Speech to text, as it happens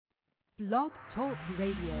Blog Talk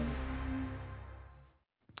Radio.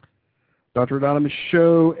 Dr. Anonymous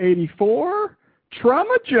Show 84,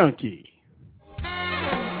 Trauma Junkie.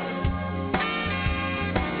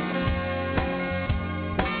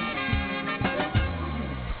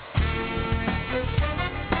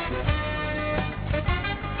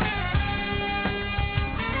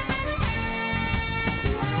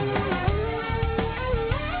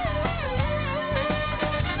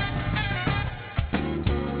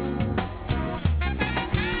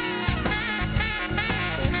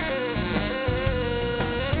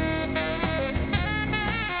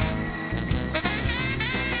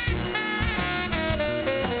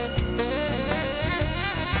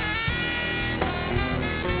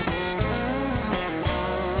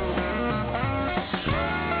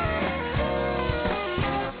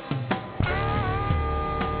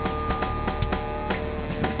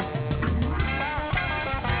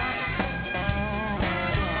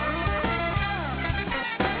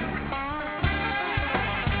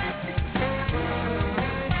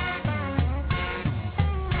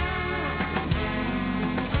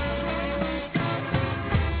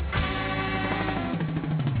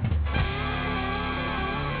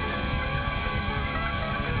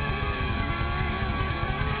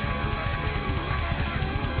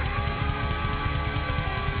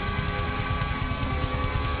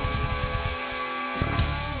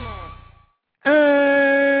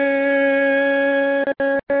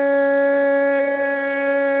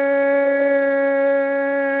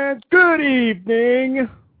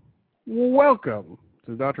 Welcome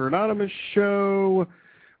to the Dr. Anonymous Show,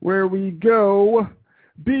 where we go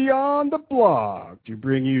beyond the blog to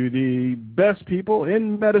bring you the best people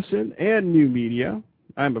in medicine and new media.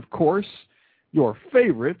 I'm, of course, your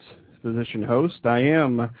favorite physician host. I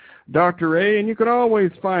am Dr. A, and you can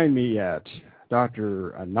always find me at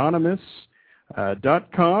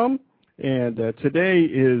dranonymous.com. And today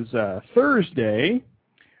is Thursday,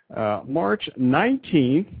 March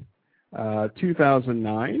 19th,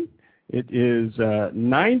 2009. It is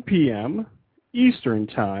 9 p.m. Eastern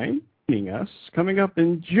Time. Coming up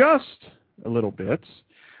in just a little bit,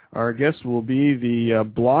 our guest will be the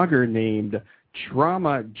blogger named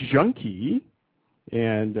Trauma Junkie,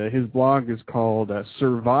 and his blog is called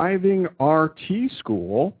Surviving RT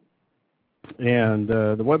School, and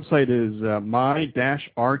the website is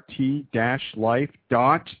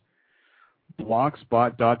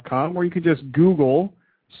my-rt-life.blogspot.com, where you can just Google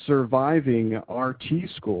Surviving RT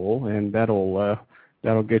School, and that'll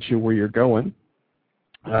get you where you're going.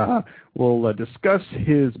 We'll discuss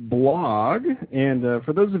his blog, and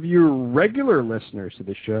for those of you regular listeners to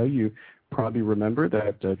the show, you probably remember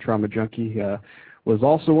that Trauma Junkie was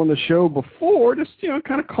also on the show before, just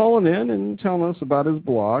kind of calling in and telling us about his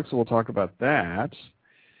blog. So we'll talk about that,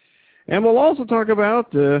 and we'll also talk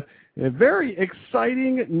about a very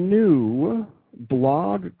exciting new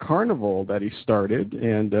blog carnival that he started.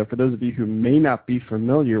 And for those of you who may not be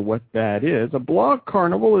familiar what that is, a blog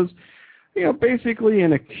carnival is basically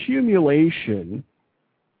an accumulation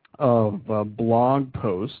of blog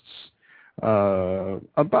posts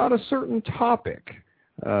about a certain topic.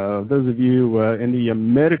 Those of you in the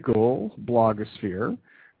medical blogosphere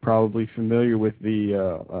probably familiar with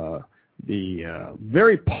the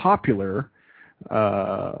very popular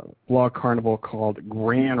blog carnival called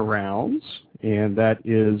Grand Rounds, and that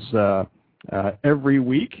is every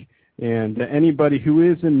week. And anybody who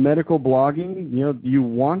is in medical blogging, you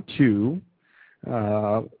want to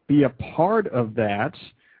be a part of that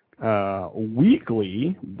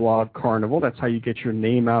weekly blog carnival. That's how you get your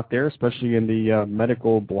name out there, especially in the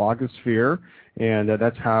medical blogosphere. And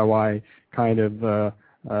that's how I kind of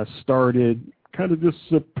started kind of this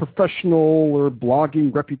professional or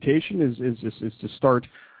blogging reputation is to start,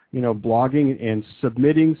 blogging and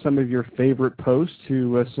submitting some of your favorite posts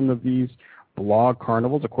to some of these blog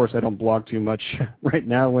carnivals. Of course, I don't blog too much right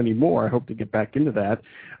now anymore. I hope to get back into that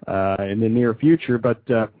in the near future. But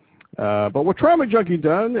what Trauma Junkie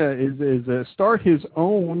done is start his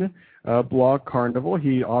own blog carnival.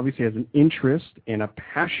 He obviously has an interest and a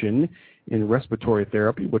passion in respiratory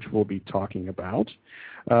therapy, which we'll be talking about.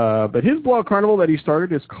 But his blog carnival that he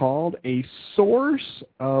started is called A Source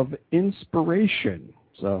of Inspiration.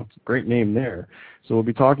 So it's a great name there. So we'll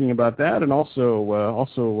be talking about that, and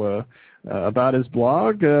also about his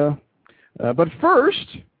blog. But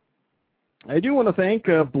first, I do want to thank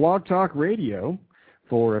Blog Talk Radio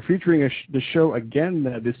for featuring the show again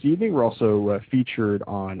this evening. We're also featured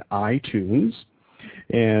on iTunes.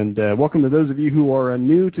 And welcome to those of you who are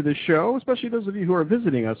new to the show, especially those of you who are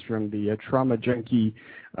visiting us from the Trauma Junkie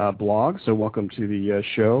blog. So welcome to the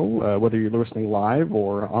show, whether you're listening live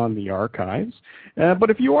or on the archives. But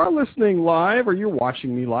if you are listening live or you're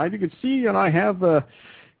watching me live, you can see, and I have the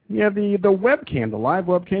webcam, the live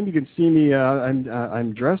webcam. You can see me.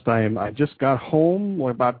 I'm dressed. I just got home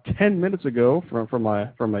about 10 minutes ago from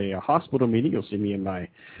a hospital meeting. You'll see me in my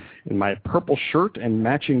purple shirt and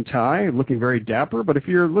matching tie, looking very dapper. But if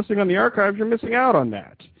you're listening on the archives, you're missing out on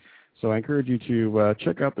that. So I encourage you to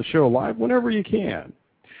check out the show live whenever you can.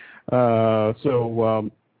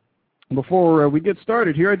 Before we get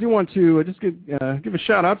started here, I do want to just give a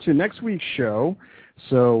shout out to next week's show.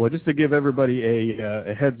 So just to give everybody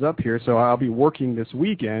a heads up here, so I'll be working this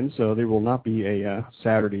weekend, so there will not be a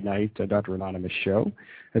Saturday night Dr. Anonymous show,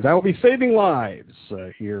 as I will be saving lives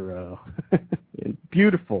here in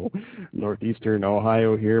beautiful northeastern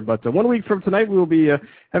Ohio here. But 1 week from tonight, we will be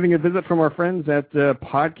having a visit from our friends at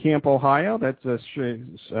PodCamp, Ohio. That's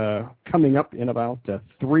coming up in about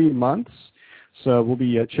 3 months. So we'll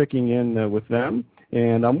be checking in with them.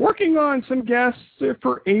 And I'm working on some guests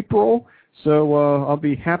for April. So I'll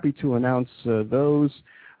be happy to announce those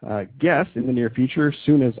guests in the near future as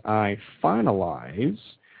soon as I finalize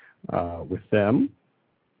with them.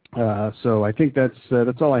 So I think that's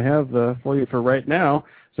all I have for you for right now.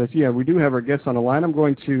 So yeah, we do have our guests on the line. I'm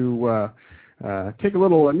going to take a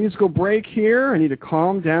little musical break here. I need to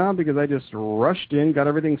calm down because I just rushed in, got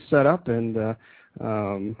everything set up, and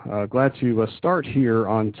glad to start here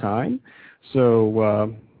on time.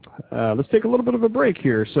 So let's take a little bit of a break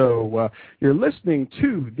here. So you're listening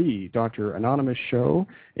to the Dr. Anonymous Show,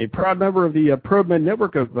 a proud member of the ProMed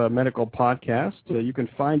Network of medical podcasts. You can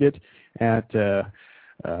find it at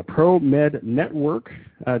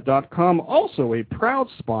ProMedNetwork.com, also a proud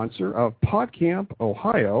sponsor of PodCamp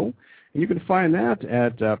Ohio. And you can find that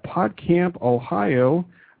at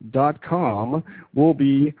PodCampOhio.com. We'll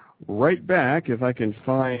be right back if I can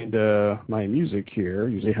find my music here.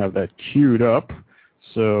 Usually have that queued up.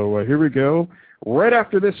 So here we go. Right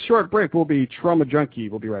after this short break, we'll be Trauma Junkie.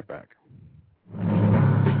 We'll be right back.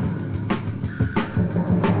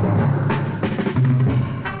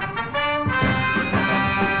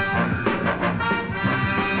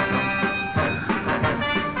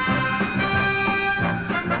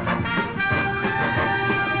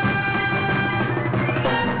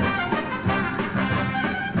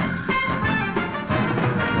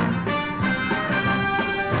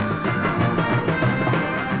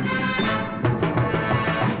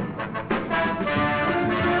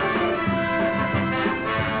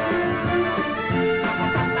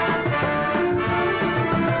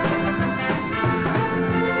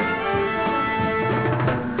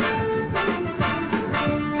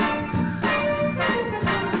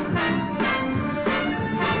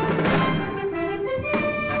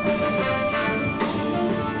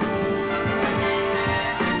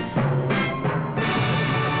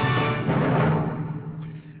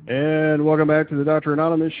 Welcome back to the Dr.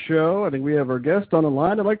 Anonymous Show. I think we have our guest on the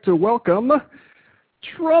line. I'd like to welcome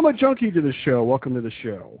Trauma Junkie to the show. Welcome to the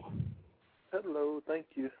show. Hello. Thank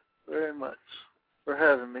you very much for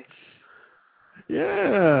having me.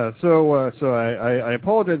 Yeah. So I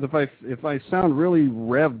apologize if I sound really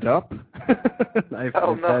revved up.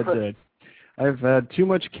 I've had too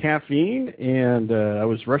much caffeine, and I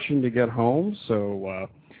was rushing to get home, so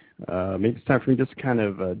maybe it's time for me just to kind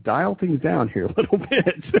of dial things down here a little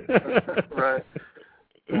bit. Right.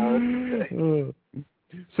 Okay.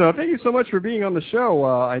 So thank you so much for being on the show.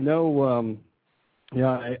 I know,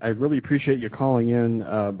 I really appreciate you calling in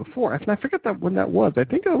before. I forget when that was. I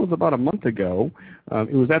think it was about a month ago.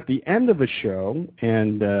 It was at the end of the show,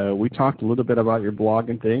 and we talked a little bit about your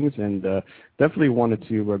blog and things, and definitely wanted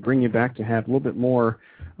to bring you back to have a little bit more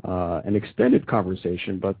an extended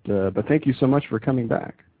conversation. But thank you so much for coming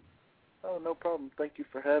back. Oh, no problem. Thank you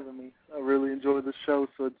for having me. I really enjoy the show,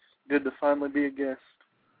 so it's good to finally be a guest.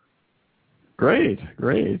 Great.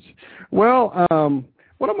 Well,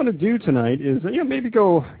 what I'm going to do tonight is, maybe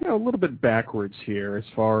go a little bit backwards here as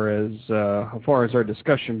far as our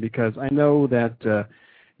discussion, because I know that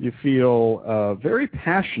you feel very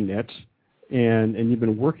passionate and you've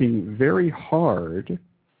been working very hard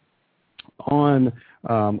on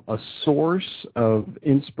a source of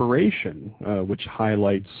inspiration, which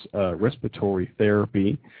highlights respiratory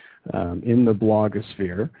therapy in the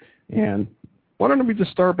blogosphere. And why don't we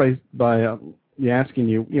just start by asking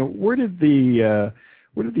you, where did the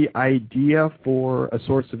idea for a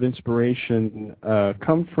source of inspiration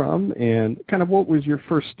come from, and kind of what was your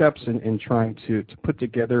first steps in trying to put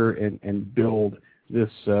together and build this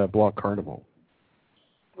blog carnival?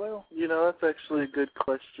 Well, That's actually a good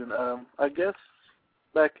question. I guess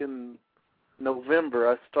back in November,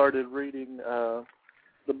 I started reading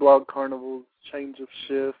the blog Carnival's Change of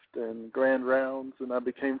Shift and Grand Rounds, and I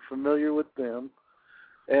became familiar with them.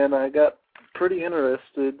 And I got pretty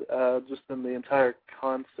interested just in the entire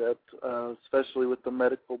concept, especially with the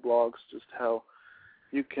medical blogs, just how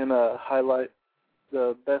you can highlight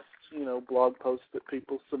the best, blog posts that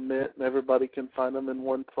people submit, and everybody can find them in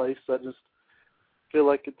one place. I just feel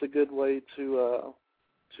like it's a good way to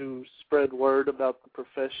spread word about the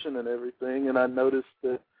profession and everything. And I noticed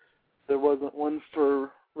that there wasn't one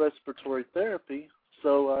for respiratory therapy,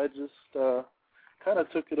 so I just kind of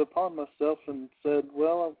took it upon myself and said,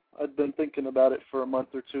 well, I'd been thinking about it for a month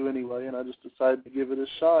or two anyway, and I just decided to give it a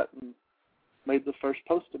shot and made the first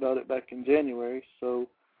post about it back in January. So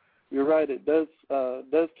you're right, it does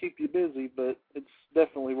keep you busy, but it's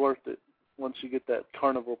definitely worth it once you get that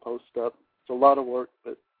Carnival post up. It's a lot of work,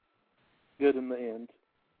 but good in the end.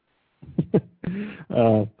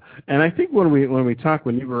 And I think when we talked,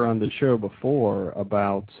 when you were on the show before,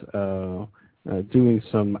 about doing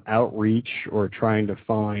some outreach or trying to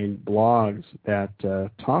find blogs that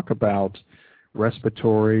talk about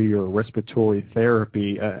respiratory or respiratory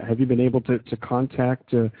therapy, have you been able to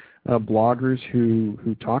contact bloggers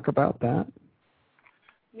who talk about that?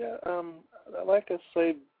 Yeah, like I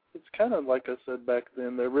say, it's kind of like I said back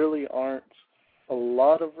then. There really aren't a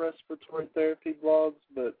lot of respiratory therapy blogs,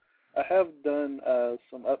 but I have done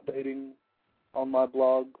some updating on my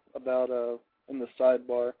blog about in the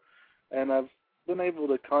sidebar, and I've been able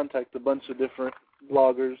to contact a bunch of different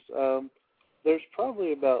bloggers. There's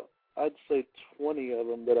probably about, I'd say, 20 of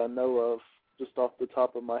them that I know of just off the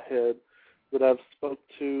top of my head that I've spoke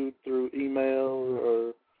to through email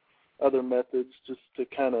or other methods just to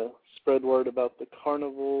kind of spread word about the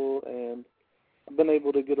carnival, and I've been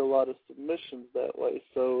able to get a lot of submissions that way.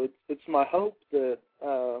 So it's my hope that,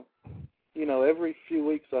 every few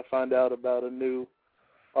weeks I find out about a new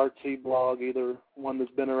RT blog, either one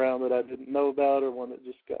that's been around that I didn't know about or one that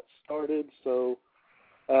just got started. So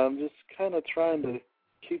I'm just kind of trying to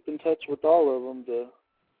keep in touch with all of them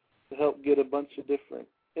to help get a bunch of different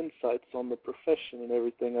insights on the profession and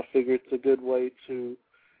everything. I figure it's a good way to,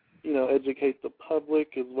 educate the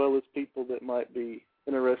public as well as people that might be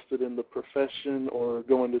interested in the profession or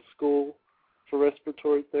going to school for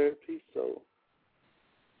respiratory therapy. So,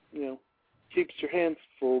 keeps your hands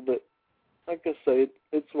full, but like I say,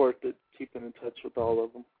 it's worth it keeping in touch with all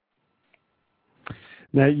of them.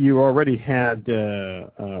 Now, you already had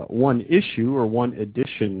one issue or one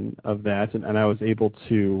edition of that, and I was able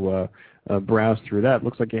to browse through that. It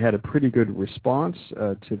looks like you had a pretty good response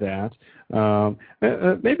to that.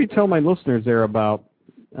 Maybe tell my listeners there about,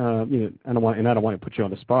 I don't want to put you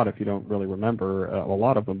on the spot if you don't really remember a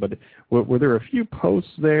lot of them, but were there a few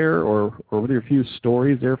posts there, or were there a few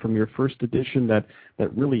stories there from your first edition that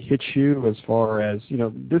really hit you as far as,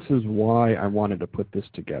 this is why I wanted to put this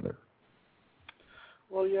together?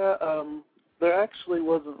 Well, yeah, there actually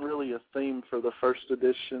wasn't really a theme for the first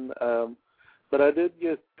edition, but I did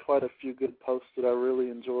get quite a few good posts that I really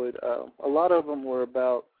enjoyed. A lot of them were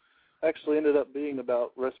actually ended up being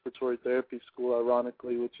about respiratory therapy school,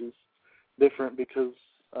 ironically, which is different because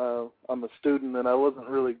I'm a student and I wasn't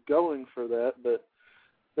really going for that, but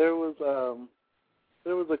there was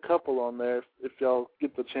a couple on there, if y'all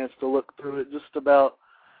get the chance to look through it, just about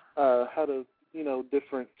how to,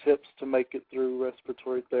 different tips to make it through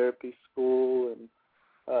respiratory therapy school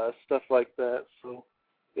and stuff like that. So,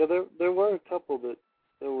 yeah, there were a couple that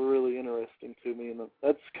were really interesting to me, and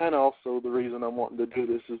that's kind of also the reason I'm wanting to do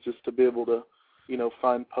this, is just to be able to,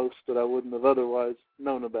 find posts that I wouldn't have otherwise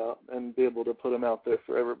known about and be able to put them out there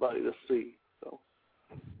for everybody to see. So.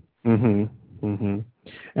 And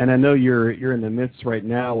I know you're in the midst right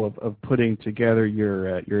now of putting together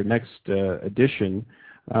your next edition.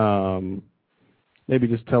 Maybe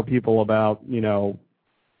just tell people about,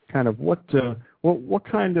 kind of what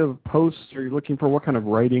kind of posts are you looking for? What kind of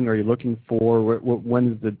writing are you looking for?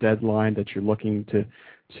 When is the deadline that you're looking to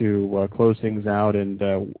close things out, and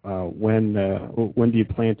when do you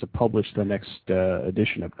plan to publish the next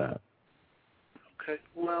edition of that? Okay.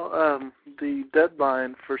 Well, the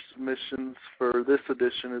deadline for submissions for this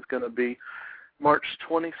edition is going to be March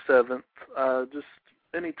 27th. Just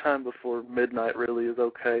any time before midnight really is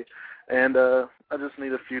okay. And I just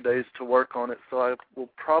need a few days to work on it, so I will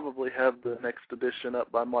probably have the next edition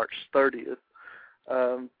up by March 30th.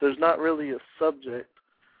 There's not really a subject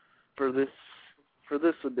for this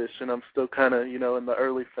edition. I'm still kind of, in the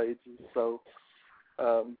early phases, so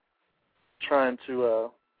trying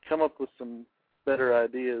to come up with some better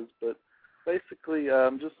ideas. But basically,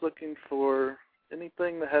 I'm just looking for,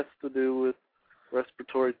 anything that has to do with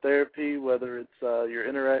respiratory therapy, whether it's your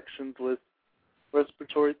interactions with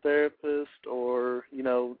respiratory therapists or,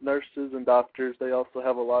 nurses and doctors. They also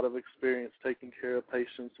have a lot of experience taking care of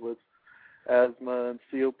patients with asthma and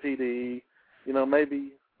COPD.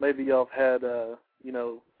 Maybe y'all have had,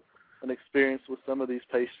 an experience with some of these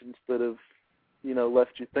patients that have,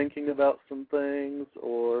 left you thinking about some things,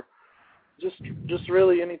 or just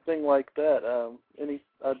really anything like that.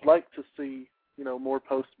 I'd like to see, more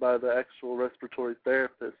posts by the actual respiratory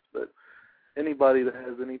therapist, but anybody that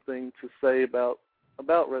has anything to say about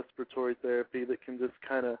respiratory therapy that can just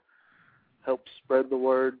kind of help spread the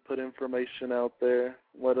word, put information out there,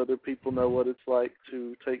 let other people know what it's like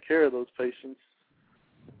to take care of those patients.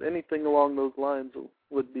 Anything along those lines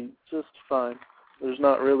would be just fine. There's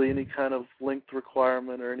not really any kind of length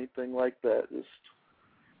requirement or anything like that, just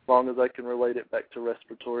as long as I can relate it back to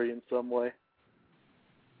respiratory in some way.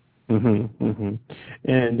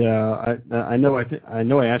 And I know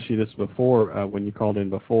I asked you this before when you called in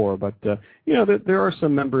before, but there are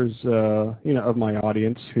some members of my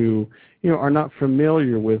audience who are not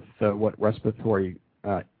familiar with what respiratory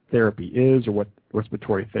therapy is or what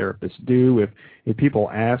respiratory therapists do. If people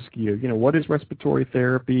ask you, what is respiratory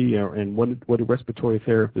therapy, and what do respiratory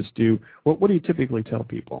therapists do, what do you typically tell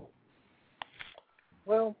people?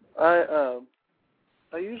 Well, I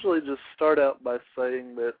usually just start out by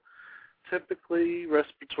saying that typically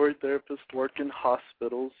respiratory therapists work in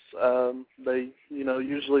hospitals. They,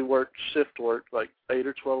 usually work shift work, like 8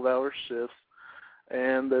 or 12-hour shifts,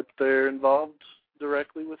 and that they're involved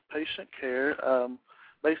directly with patient care.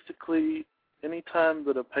 Basically, any time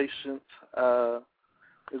that a patient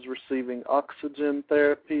is receiving oxygen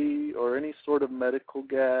therapy or any sort of medical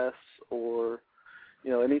gas, or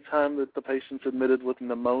any time that the patient's admitted with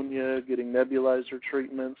pneumonia, getting nebulizer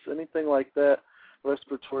treatments, anything like that,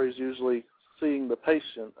 respiratory is usually seeing the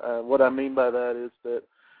patient. What I mean by that is that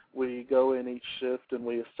we go in each shift and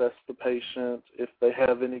we assess the patient. If they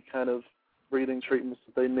have any kind of breathing treatments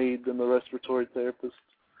that they need, then the respiratory therapist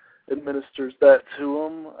administers that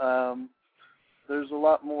to them. There's a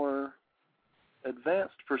lot more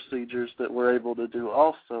advanced procedures that we're able to do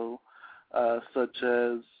also, such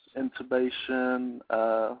as intubation.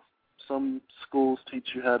 Some schools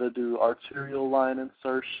teach you how to do arterial line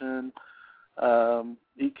insertion,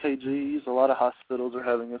 EKGs. A lot of hospitals are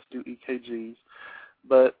having us do EKGs.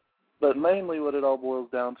 But mainly what it all boils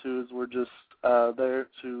down to is we're just there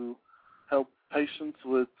to help patients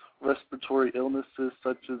with respiratory illnesses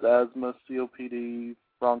such as asthma, COPD,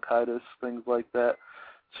 bronchitis, things like that,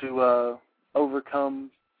 to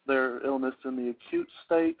overcome their illness in the acute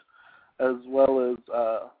state, as well as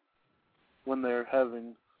when they're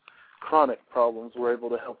having chronic problems, we're able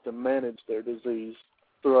to help them manage their disease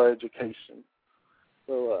through our education.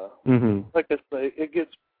 So, like I say, it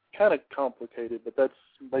gets kind of complicated, but that's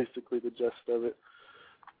basically the gist of it.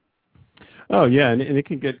 Oh yeah, and it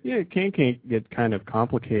can get kind of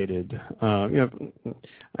complicated.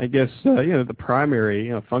 I guess the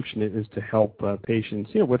primary function is to help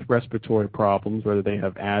patients with respiratory problems, whether they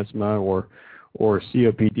have asthma or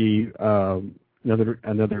COPD.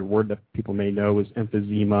 Another word that people may know is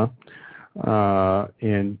emphysema,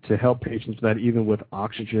 and to help patients with that, even with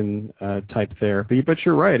oxygen type therapy. But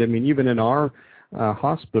you're right. I mean, even in our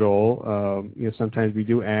hospital, sometimes we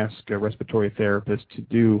do ask respiratory therapists to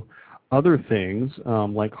do other things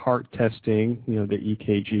like heart testing, the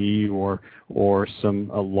EKG, or some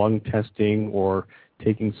lung testing, or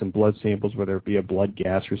taking some blood samples, whether it be a blood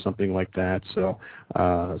gas or something like that. So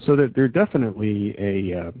that they're definitely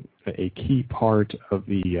a key part of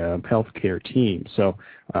the healthcare team. So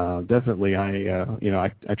definitely,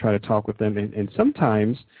 I try to talk with them, and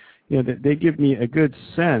sometimes they give me a good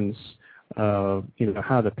sense of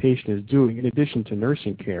how the patient is doing, in addition to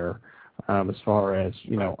nursing care. As far as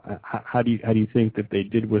how do you think that they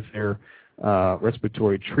did with their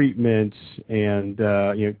respiratory treatments, and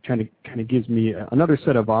kind of gives me another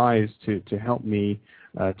set of eyes to help me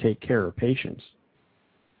take care of patients.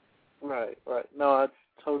 Right. No, I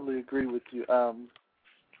totally agree with you.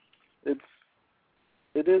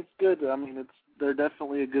 It is good. I mean, they're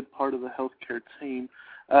definitely a good part of the healthcare team.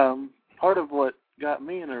 Part of what got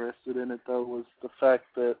me interested in it, though, was the fact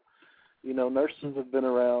that nurses have been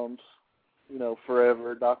around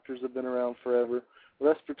forever. Doctors have been around forever.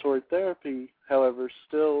 Respiratory therapy, however, is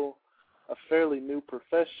still a fairly new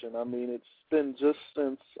profession. I mean, it's been just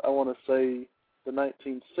since, I want to say, the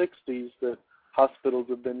 1960s that hospitals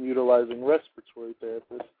have been utilizing respiratory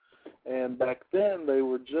therapists. And back then, they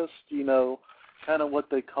were just, kind of what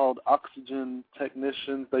they called oxygen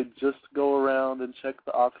technicians. They'd just go around and check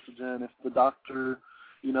the oxygen. If the doctor,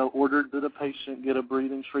 ordered that a patient get a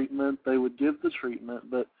breathing treatment, they would give the treatment,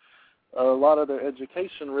 but a lot of their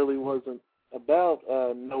education really wasn't about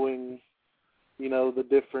knowing, the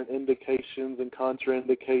different indications and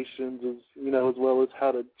contraindications, as well as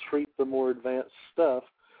how to treat the more advanced stuff.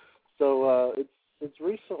 So it's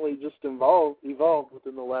recently just evolved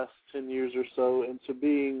within the last 10 years or so into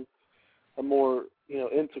being a more,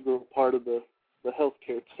 integral part of the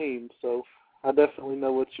healthcare team. So I definitely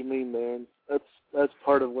know what you mean there, and that's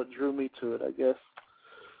part of what drew me to it, I guess.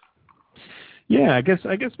 Yeah, I guess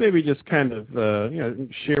maybe just kind of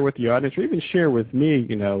share with the audience, or even share with me,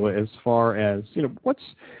 as far as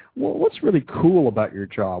what's really cool about your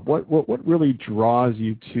job. What really draws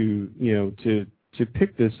you to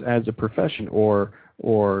pick this as a profession, or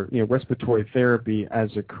respiratory therapy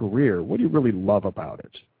as a career? What do you really love about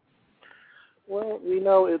it? Well,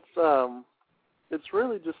 it's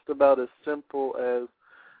really just about as simple as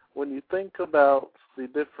when you think about the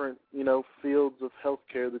different, fields of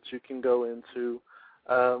healthcare that you can go into,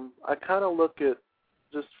 I kind of look at,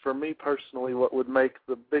 just for me personally, what would make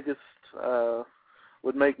me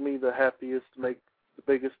the happiest, make the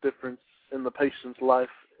biggest difference in the patient's life,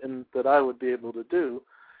 and that I would be able to do.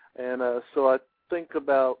 And so I think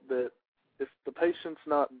about that if the patient's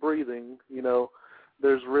not breathing,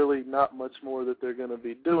 there's really not much more that they're going to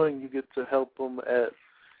be doing. You get to help them at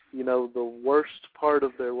the worst part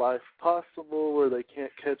of their life possible, where they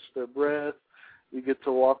can't catch their breath. You get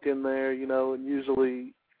to walk in there, and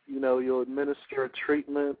usually, you'll administer a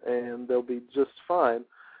treatment and they'll be just fine.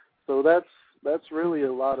 So that's really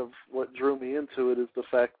a lot of what drew me into it, is the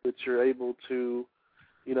fact that you're able to,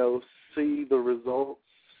 see the results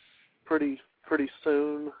pretty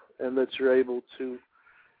soon, and that you're able to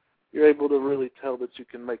really tell that you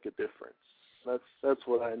can make a difference. That's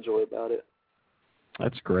what I enjoy about it.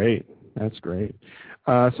 That's great. So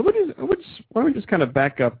why don't we just kind of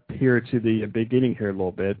back up here to the beginning here a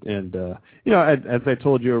little bit, and as I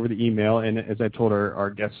told you over the email, and as I told our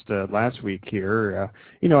guest last week here,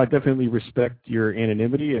 I definitely respect your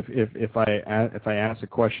anonymity. If I ask a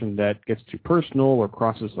question that gets too personal or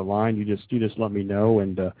crosses the line, you just let me know,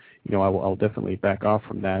 and I'll definitely back off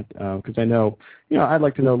from that, because I know I'd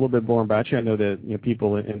like to know a little bit more about you. I know that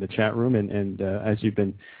people in the chat room, and as you've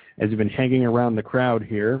been hanging around the crowd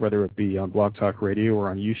here, whether it be on Blog Talk Radio or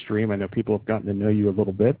on Ustream, I know people have gotten to know you a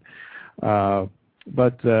little bit.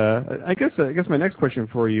 But I guess my next question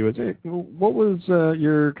for you is, what was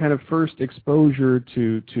your kind of first exposure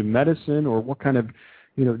to medicine, or what kind of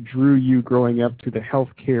drew you growing up to the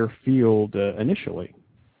healthcare field initially?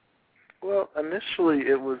 Well, initially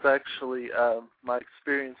it was actually my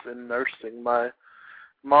experience in nursing. My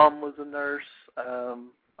mom was a nurse.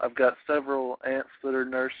 I've got several aunts that are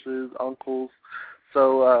nurses, uncles.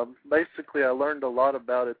 So basically I learned a lot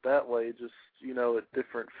about it that way, just, at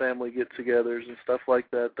different family get-togethers and stuff like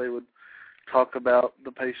that. They would talk about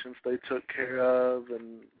the patients they took care of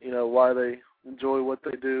and, why they enjoy what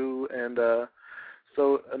they do. And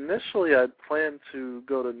so initially I planned to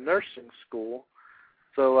go to nursing school.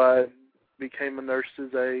 So I became a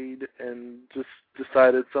nurse's aide and just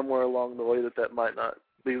decided somewhere along the way that might not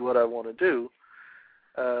be what I want to do.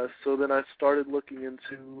 So then I started looking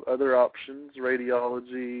into other options,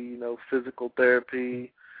 radiology, physical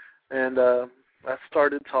therapy, and I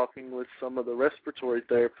started talking with some of the respiratory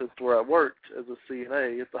therapists where I worked as a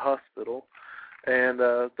CNA at the hospital, and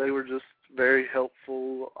they were just very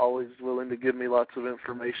helpful, always willing to give me lots of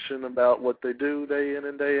information about what they do day in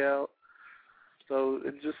and day out. So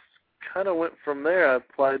it just kind of went from there. I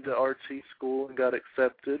applied to RT school and got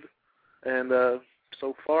accepted, and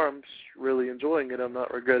so far I'm really enjoying it. I'm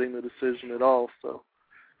not regretting the decision at all. So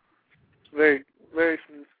it's very, very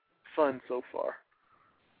fun so far.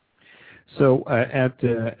 So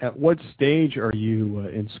at what stage are you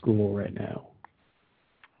in school right now?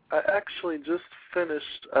 I actually just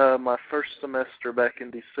finished my first semester back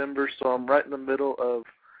in December, so I'm right in the middle of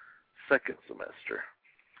second semester.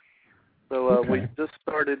 So Okay. We just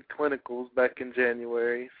started clinicals back in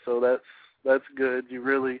January, so that's good. You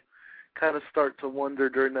really kind of start to wonder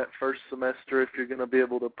during that first semester if you're going to be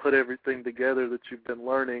able to put everything together that you've been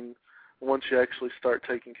learning. Once you actually start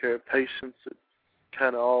taking care of patients, it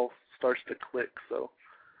kind of all starts to click. So,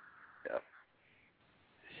 yeah.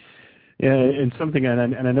 Yeah, and something,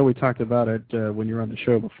 and I know we talked about it when you were on the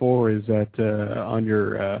show before, is that on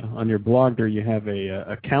your blog there you have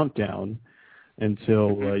a countdown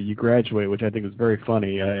until you graduate, which I think is very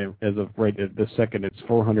funny. As of right this second, it's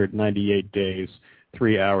 498 days,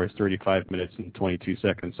 3 hours, 35 minutes, and 22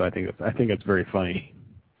 seconds. So I think that's very funny.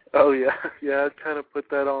 Oh yeah, yeah. I kind of put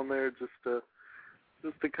that on there just to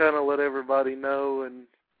kind of let everybody know, and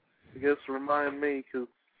I guess remind me, because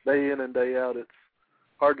day in and day out, it's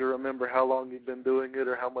hard to remember how long you've been doing it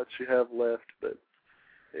or how much you have left. But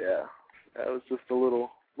yeah, that was just a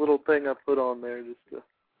little thing I put on there just to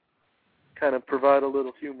kind of provide a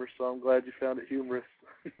little humor. So I'm glad you found it humorous.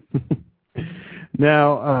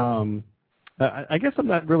 Now, I guess I'm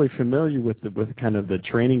not really familiar with kind of the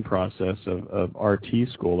training process of RT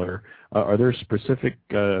schooler. Are there specific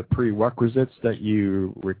prerequisites that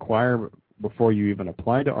you require before you even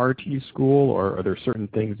apply to RT school, or are there certain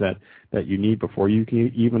things that you need before you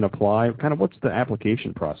can even apply? Kind of what's the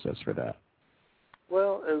application process for that?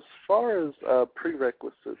 Well, as far as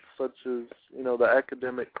prerequisites, such as, the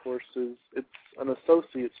academic courses, it's an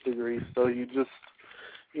associate's degree, so you just,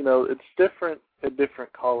 it's different at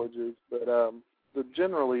different colleges, but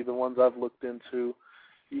generally the ones I've looked into,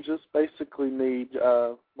 you just basically need,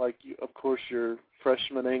 of course, your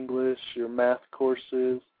freshman English, your math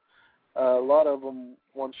courses. A lot of them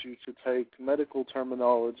want you to take medical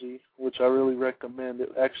terminology, which I really recommend.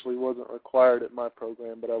 It actually wasn't required at my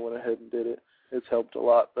program, but I went ahead and did it. It's helped a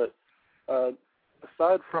lot. But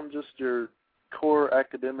aside from just your core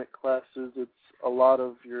academic classes, it's a lot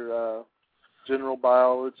of your general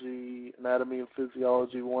biology, anatomy and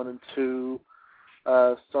physiology 1 and 2.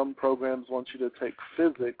 Some programs want you to take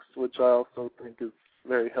physics, which I also think is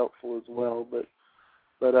very helpful as well. But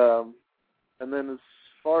and then as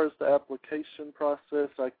far as the application process,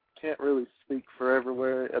 I can't really speak for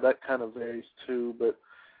everywhere. That kind of varies too. But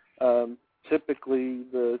typically,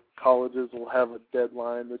 the colleges will have a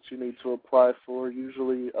deadline that you need to apply for.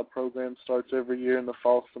 Usually, a program starts every year in the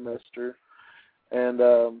fall semester, and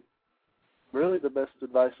really the best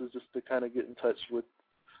advice is just to kind of get in touch with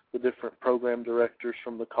the different program directors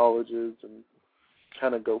from the colleges and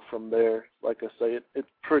kind of go from there. Like I say, it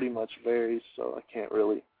pretty much varies, so I can't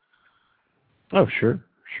really. Oh, sure.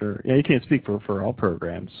 Yeah, you can't speak for all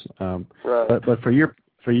programs. Right. But for your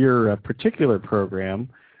particular program,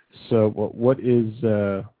 so what is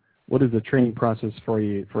the training process for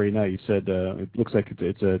you now? You said it looks like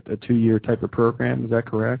it's a 2-year type of program. Is that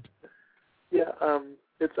correct? Yeah,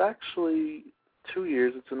 it's actually 2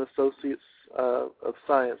 years. It's an associate's of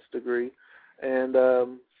science degree, and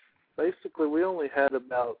basically we only had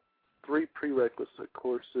about 3 prerequisite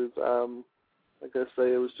courses. Like I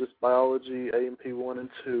say, it was just biology, A&P 1 and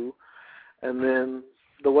 2, and then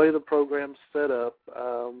the way the program's set up,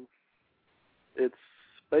 it's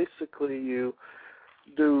basically you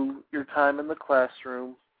do your time in the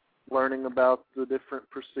classroom learning about the different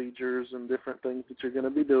procedures and different things that you're going to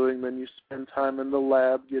be doing. Then you spend time in the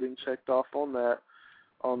lab getting checked off on that,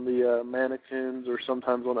 on the mannequins or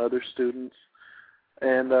sometimes on other students.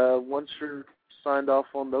 And once you're signed off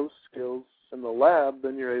on those skills in the lab,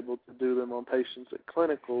 then you're able to do them on patients at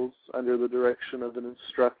clinicals under the direction of an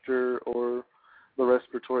instructor or the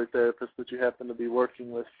respiratory therapist that you happen to be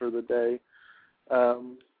working with for the day.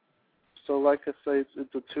 So like I say,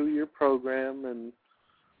 it's a 2-year program, and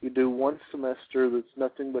you do 1 semester that's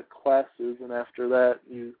nothing but classes, and after that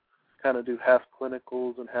you kind of do half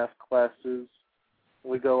clinicals and half classes.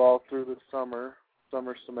 We go all through the summer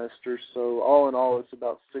semesters, so all in all it's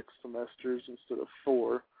about 6 semesters instead of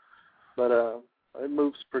 4, but it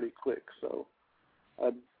moves pretty quick, so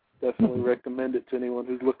I'd definitely recommend it to anyone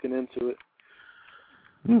who's looking into it.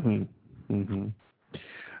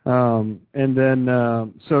 And then,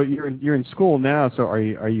 so you're in school now. So are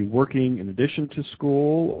you working in addition to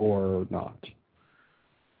school or not?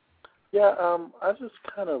 Yeah, I just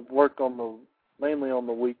kind of work mainly on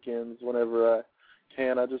the weekends whenever I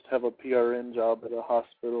can. I just have a PRN job at a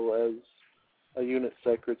hospital as a unit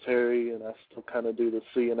secretary, and I still kind of do the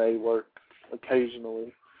CNA work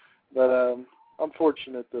occasionally. But I'm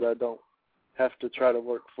fortunate that I don't have to try to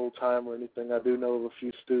work full time or anything. I do know of a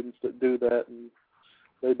few students that do that, and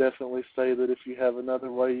they definitely say that if you have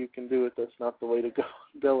another way you can do it, that's not the way to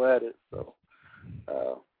go at it. So,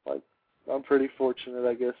 I'm pretty fortunate,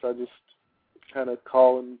 I guess. I just kind of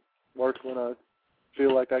call and work when I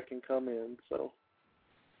feel like I can come in. So.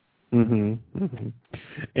 And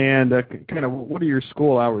kind of, what are your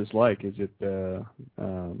school hours like? Is it,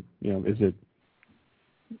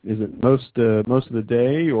 is it most of the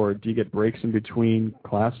day, or do you get breaks in between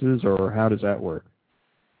classes, or how does that work?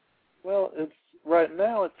 Well, right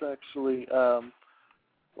now it's actually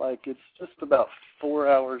it's just about 4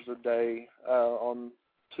 hours a day. On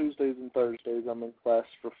Tuesdays and Thursdays I'm in class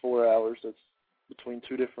for 4 hours. It's between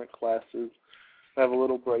 2 different classes. I have a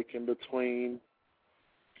little break in between.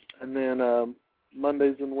 And then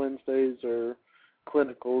Mondays and Wednesdays are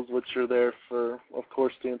clinicals, which are there for, of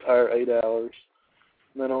course, the entire 8 hours.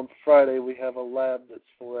 And then on Friday we have a lab that's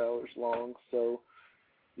 4 hours long. So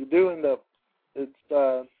you do end up,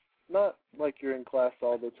 not like you're in class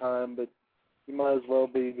all the time, but you might as well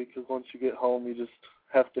be, because once you get home, you just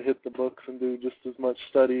have to hit the books and do just as much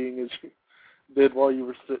studying as you did while you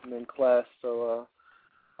were sitting in class. So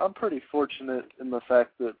I'm pretty fortunate in the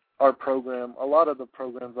fact that our program, a lot of the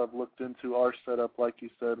programs I've looked into are set up, like you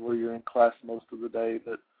said, where you're in class most of the day,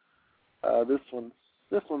 but this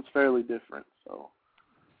one's fairly different. So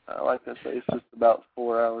like I say, it's just about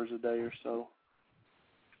 4 hours a day or so.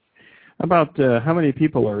 About how many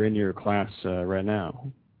people are in your class right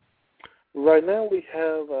now? Right now we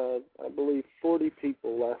have, I believe, 40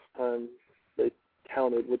 people last time they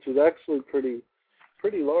counted, which is actually pretty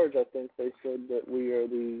large. I think they said that we are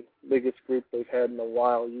the biggest group they've had in a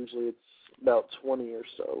while. Usually it's about 20 or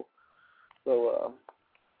so. So,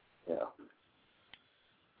 yeah.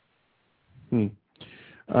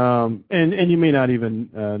 And you may not even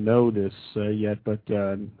know this yet, but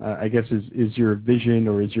I guess is your vision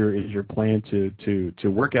or is your plan to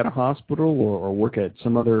work at a hospital or work at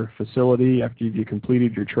some other facility after you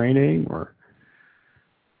completed your training? Or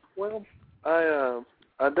well,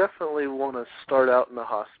 I definitely want to start out in the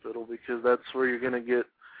hospital because that's where you're going to get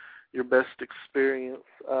your best experience.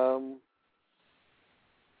 Of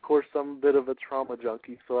course, I'm a bit of a trauma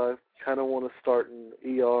junkie, so I kind of want to start in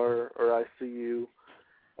ER or ICU.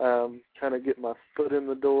 Kind of get my foot in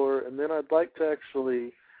the door, and then I'd like to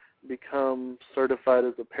actually become certified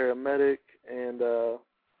as a paramedic and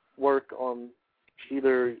work on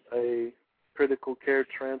either a critical care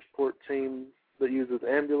transport team that uses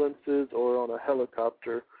ambulances or on a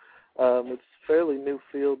helicopter. It's a fairly new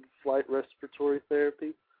field, flight respiratory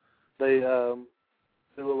therapy. They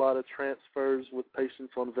do a lot of transfers with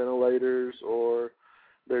patients on ventilators, or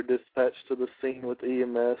they're dispatched to the scene with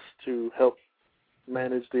EMS to help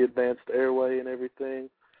manage the advanced airway and everything.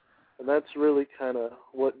 And that's really kind of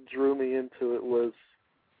what drew me into it was,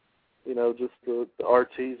 just the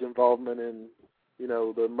RT's involvement in,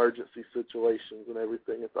 the emergency situations and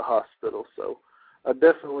everything at the hospital. So I'd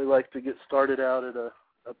definitely like to get started out at a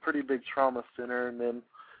pretty big trauma center, and then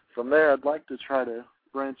from there I'd like to try to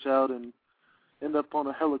branch out and end up on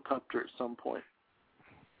a helicopter at some point.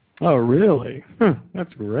 Oh, really?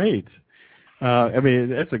 That's great.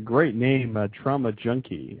 That's a great name, Trauma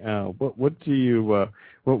Junkie. What do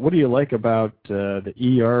you like about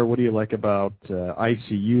the ER? What do you like about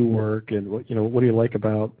ICU work? And what do you like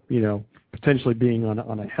about potentially being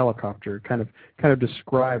on a helicopter? Kind of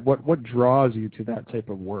describe what draws you to that type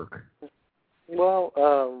of work. Well,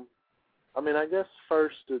 I guess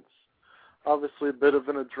first it's obviously a bit of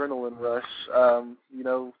an adrenaline rush.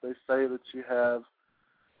 They say that you have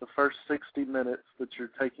the first 60 minutes that you're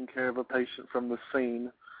taking care of a patient from the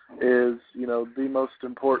scene is, the most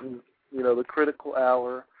important, the critical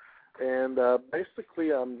hour. And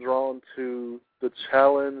basically I'm drawn to the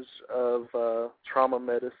challenge of trauma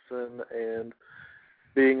medicine and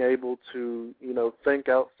being able to, think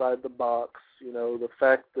outside the box, the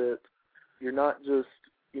fact that you're not just,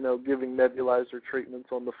 giving nebulizer treatments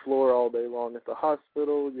on the floor all day long at the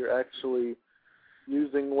hospital. You're actually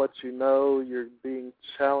using what you know. You're being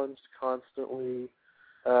challenged constantly.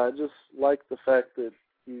 Just like the fact that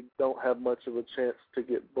you don't have much of a chance to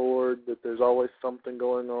get bored, that there's always something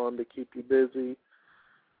going on to keep you busy.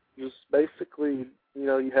 Just basically,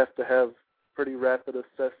 you have to have pretty rapid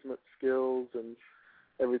assessment skills and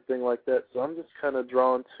everything like that. So I'm just kind of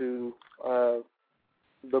drawn to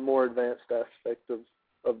the more advanced aspect of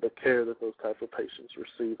the care that those type of patients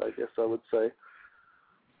receive, I guess I would say.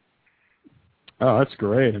 Oh, that's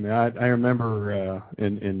great. I remember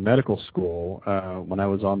in medical school when I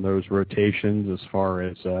was on those rotations. As far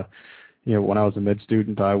as when I was a med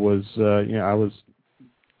student, I was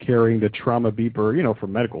carrying the trauma beeper, for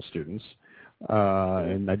medical students,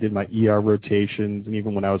 and I did my ER rotations. And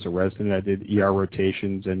even when I was a resident, I did ER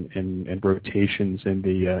rotations and rotations in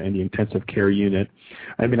the intensive care unit.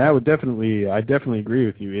 I definitely agree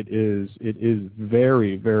with you. It is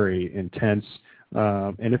very, very intense.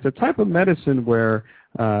 And it's a type of medicine where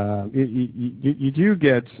you do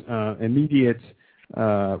get immediate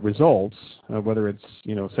results, whether it's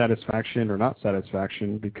satisfaction or not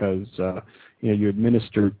satisfaction, because you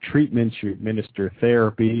administer treatments, you administer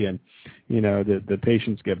therapy, and the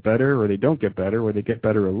patients get better or they don't get better, or they get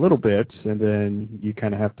better a little bit, and then you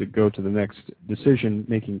kind of have to go to the next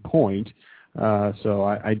decision-making point. So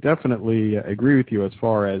I definitely agree with you as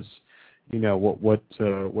far as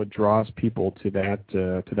what draws people to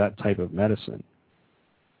that type of medicine.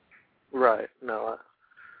 Right. No,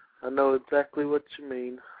 I know exactly what you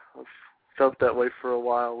mean. I've felt that way for a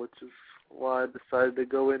while, which is why I decided to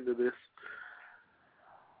go into this.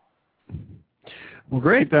 Well,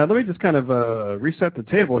 great. Let me just kind of reset the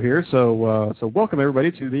table here. So welcome everybody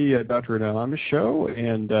to the Dr. Anonymous show.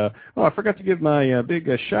 And I forgot to give my big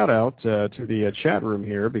shout out to the chat room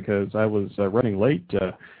here because I was running late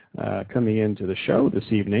coming into the show this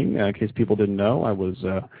evening. In case people didn't know, I was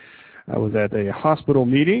at a hospital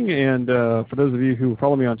meeting, and for those of you who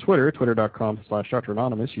follow me on Twitter,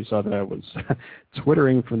 twitter.com/DrAnonymous, you saw that I was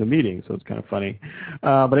twittering from the meeting, so it's kind of funny.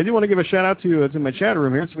 But I do want to give a shout-out to my chat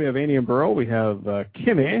room here. So we have Annie and Burl, we have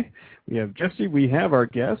Kimmy, we have Jesse, we have our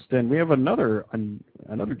guest, and we have another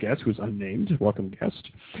guest who's unnamed. Welcome,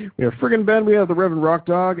 guest. We have Friggin' Ben, we have the Reverend Rock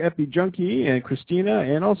Dog, Epi Junkie, and Christina,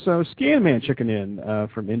 and also Scan Man checking in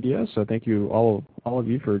from India. So thank you, all of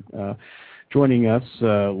you, for joining us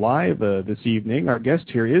live this evening. Our guest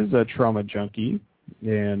here is a trauma junkie,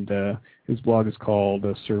 and his blog is called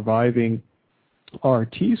Surviving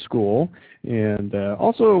RT School, and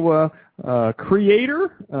also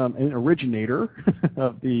creator and originator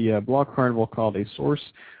of the blog carnival called A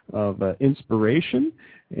Source of Inspiration.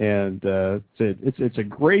 And it's a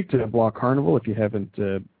great blog carnival. If you haven't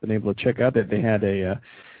been able to check out that, they had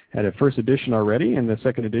a first edition already, and the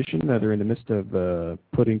second edition they're in the midst of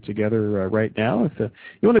putting together right now. If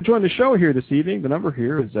you want to join the show here this evening, the number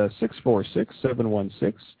here is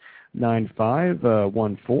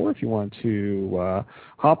 646-716-9514 if you want to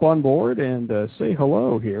hop on board and say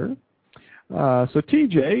hello here. So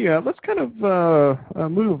TJ, let's kind of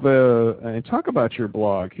move and talk about your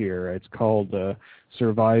blog here. It's called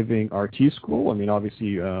Surviving RT School. I mean,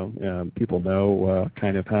 obviously people know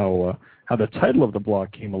kind of how the title of the blog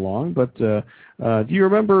came along, but do you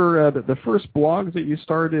remember the first blogs that you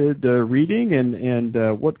started reading, and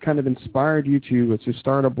what kind of inspired you to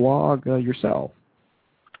start a blog yourself?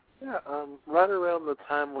 Yeah, right around the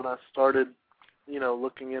time when I started,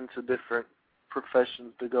 looking into different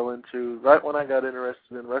professions to go into, right when I got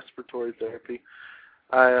interested in respiratory therapy,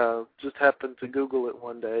 I just happened to Google it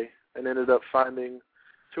one day and ended up finding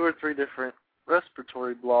 2 or 3 different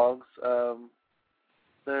respiratory blogs.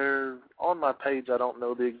 They're on my page. I don't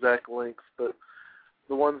know the exact links, but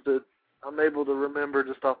the ones that I'm able to remember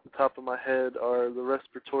just off the top of my head are the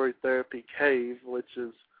Respiratory Therapy Cave, which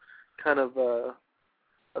is kind of a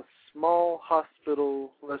small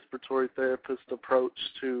hospital respiratory therapist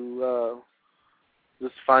approach to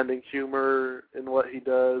just finding humor in what he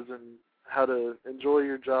does and how to enjoy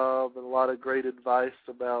your job, and a lot of great advice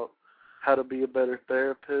about how to be a better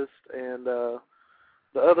therapist. And the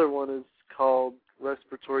other one is called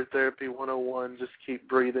Respiratory Therapy 101, Just Keep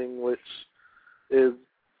Breathing, which is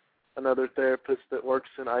another therapist that works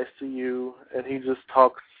in ICU, and he just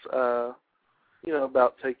talks,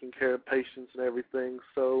 about taking care of patients and everything.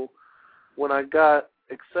 So when I got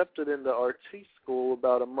accepted into RT school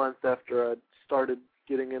about a month after I started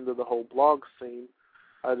getting into the whole blog scene,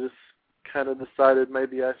 I just kind of decided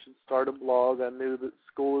maybe I should start a blog. I knew that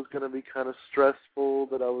school was going to be kind of stressful,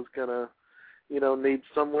 that I was going to, need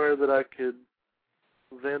somewhere that I could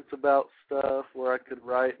vent about stuff, where I could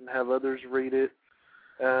write and have others read it,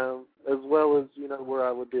 as well as, where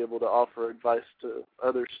I would be able to offer advice to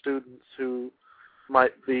other students who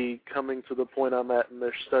might be coming to the point I'm at in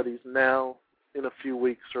their studies now in a few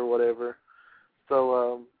weeks or whatever.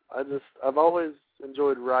 So I've always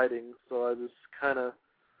enjoyed writing, so I just kind of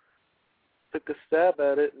took a stab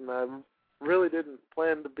at it, and I really didn't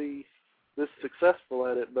plan to be this successful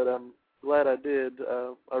at it, but I'm glad I did.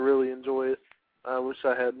 I really enjoy it. I wish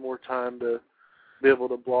I had more time to be able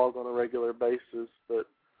to blog on a regular basis, but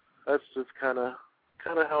that's just kind of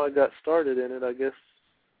how I got started in it, I guess,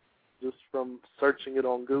 just from searching it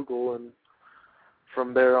on Google, and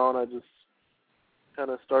from there on I just kind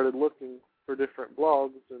of started looking for different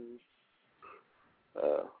blogs, and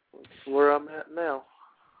that's where I'm at now.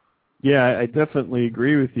 Yeah, I definitely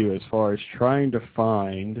agree with you as far as trying to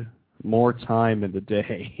find more time in the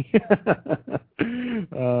day.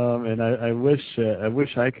 And I wish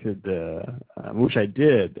I could. I wish I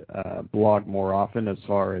did blog more often as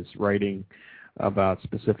far as writing about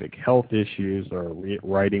specific health issues, or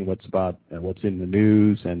writing what's in the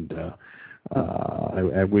news. And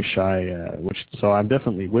I wish. So I'm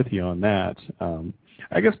definitely with you on that.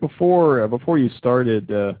 I guess before you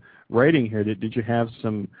started writing here, did you have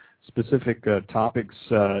some specific topics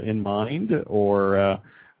in mind, or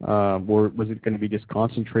was it going to be just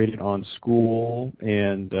concentrated on school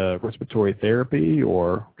and respiratory therapy,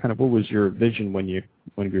 or kind of what was your vision when you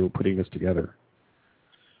were putting this together?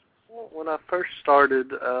 Well, when I first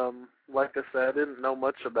started, like I said, I didn't know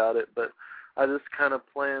much about it, but I just kind of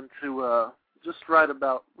planned to just write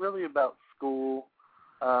about school,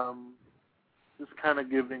 just kind of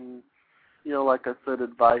giving, like I said,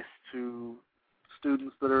 advice to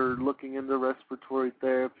students that are looking into respiratory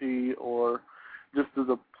therapy, or just as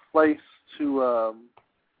a place to,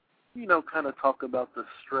 kind of talk about the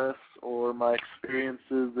stress or my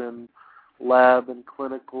experiences in lab and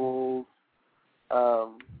clinicals.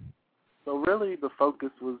 So really the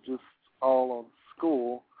focus was just all on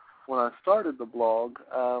school when I started the blog.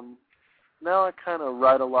 Now I kind of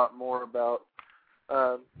write a lot more about,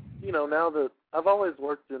 now that I've always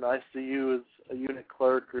worked in ICU as a unit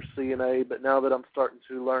clerk or CNA, but now that I'm starting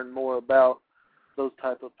to learn more about those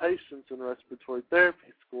type of patients in respiratory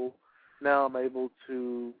therapy school, now I'm able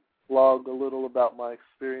to blog a little about my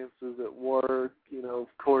experiences at work, of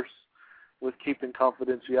course, with keeping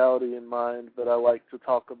confidentiality in mind, but I like to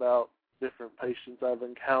talk about different patients I've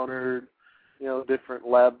encountered, different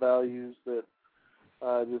lab values that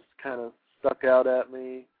just kind of stuck out at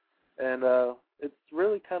me. And it's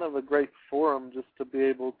really kind of a great forum just to be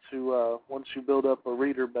able to, once you build up a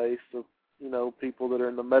reader base of, people that are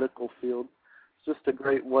in the medical field, it's just a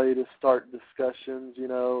great way to start discussions,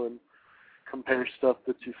 and compare stuff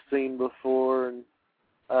that you've seen before. And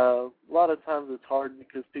a lot of times it's hard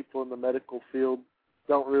because people in the medical field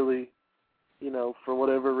don't really, for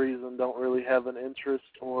whatever reason, don't really have an interest,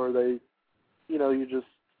 or they, you're just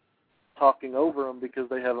talking over them because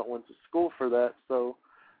they haven't went to school for that. So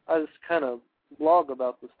I just kind of blog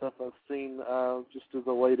about the stuff I've seen just as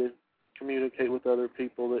a way to communicate with other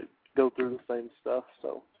people that go through the same stuff.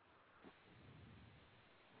 So.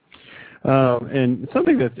 And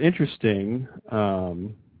something that's interesting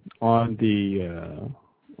on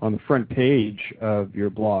the front page of your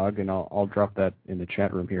blog, and I'll drop that in the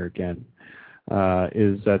chat room here again,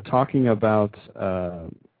 is talking about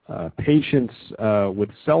patients with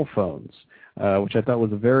cell phones, which I thought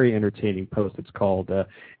was a very entertaining post. It's called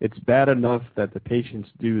 "It's Bad Enough That the Patients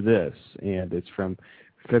Do This," and it's from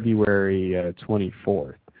February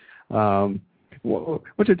 24th.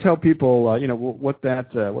 What to tell people, what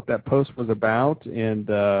that post was about, and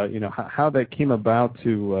how that came about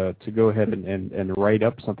to go ahead and write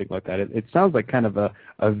up something like that. It sounds like kind of a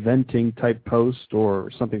venting type post or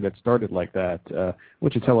something that started like that.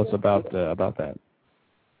 What you tell us about that?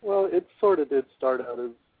 Well, it sort of did start out as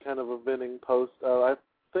kind of a venting post. I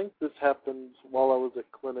think this happened while I was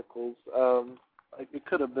at clinicals. It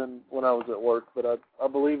could have been when I was at work, but I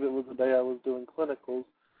believe it was the day I was doing clinicals.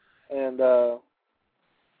 And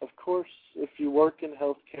of course, if you work in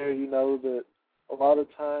healthcare, you know that a lot of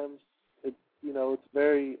times it's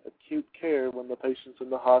very acute care when the patient's in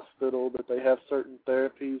the hospital, that they have certain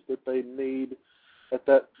therapies that they need at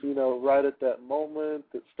that, right at that moment,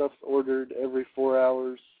 that stuff's ordered every 4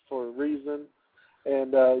 hours for a reason.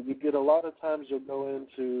 And you get a lot of times you'll go in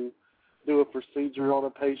to do a procedure on a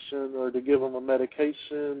patient or to give them a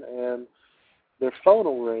medication, and their phone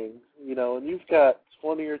will ring, and you've got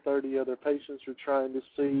 20 or 30 other patients you're trying to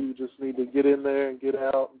see. You just need to get in there and get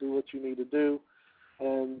out and do what you need to do.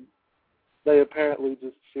 And they apparently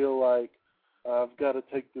just feel like, I've got to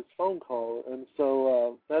take this phone call. And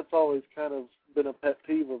so that's always kind of been a pet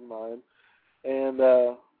peeve of mine. And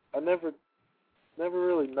I never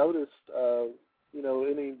really noticed,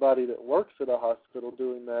 anybody that works at a hospital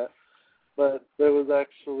doing that. But there was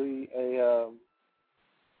actually a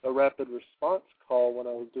rapid response call when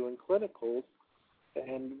I was doing clinicals,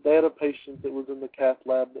 and they had a patient that was in the cath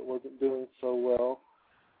lab that wasn't doing so well.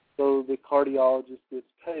 So the cardiologist gets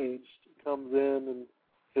paged, comes in, and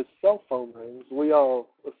his cell phone rings. We all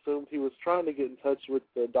assumed he was trying to get in touch with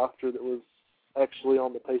the doctor that was actually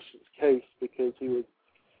on the patient's case because he was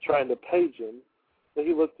trying to page him. So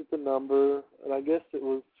he looked at the number, and I guess it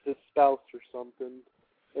was his spouse or something,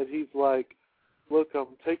 and he's like, look, I'm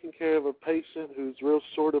taking care of a patient who's real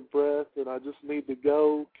short of breath, and I just need to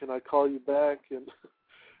go. Can I call you back? And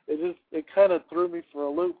it kind of threw me for a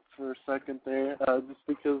loop for a second there, just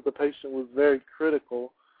because the patient was very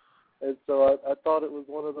critical. And so I thought it was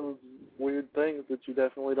one of those weird things that you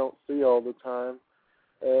definitely don't see all the time.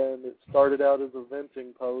 And it started out as a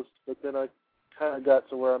venting post, but then I kind of got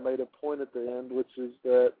to where I made a point at the end, which is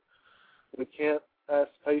that we can't ask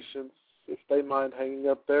patients if they mind hanging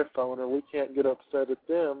up their phone, or we can't get upset at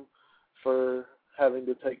them for having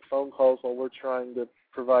to take phone calls while we're trying to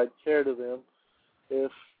provide care to them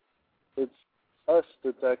if it's us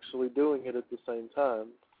that's actually doing it at the same time.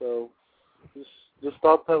 So just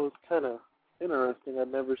thought that was kind of interesting.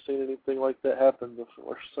 I'd never seen anything like that happen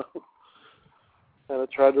before, so kind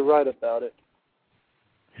of tried to write about it.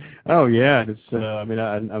 Oh yeah, it's.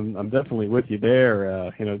 I'm definitely with you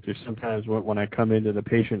there. There's sometimes when I come into the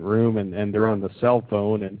patient room and they're on the cell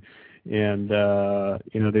phone and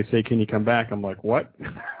they say, "Can you come back?" I'm like, "What?"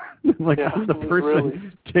 Like, yeah, I'm the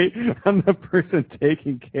person, I'm the person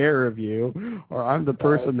taking care of you, or I'm the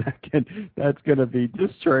person that's going to be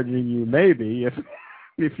discharging you, maybe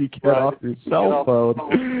if you get off your cell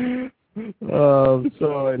phone.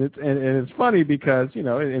 So and it's funny because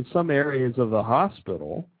in some areas of the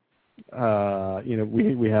hospital,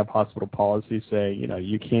 we have hospital policies saying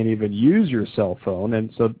you can't even use your cell phone,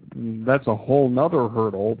 and so that's a whole nother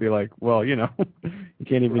hurdle. Be like, well, you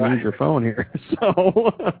can't even use your phone here.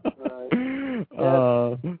 So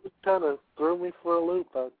it kind of threw me for a loop.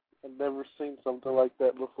 I've never seen something like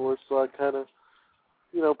that before, so I kind of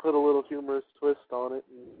put a little humorous twist on it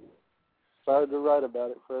and decided to write about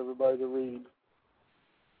it for everybody to read.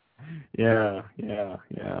 Yeah.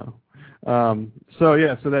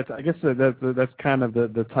 So that's, I guess that's kind of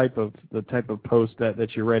the type of post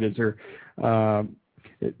that you write. Is there how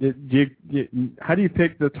do you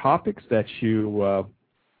pick the topics that you're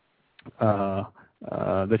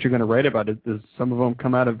going to write about? Does some of them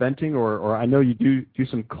come out of venting, or I know you do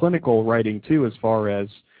some clinical writing too, as far as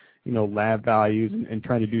lab values and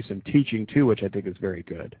trying to do some teaching too, which I think is very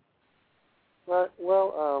good. Right.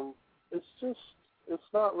 Well,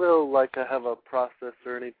 it's not real like I have a process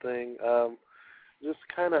or anything. Just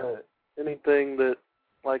kind of anything that,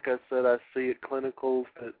 like I said, I see at clinicals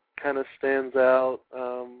that kind of stands out.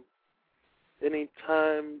 Any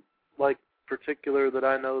time, like particular, that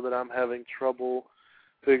I know that I'm having trouble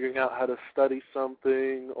figuring out how to study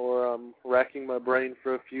something, or I'm racking my brain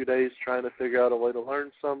for a few days trying to figure out a way to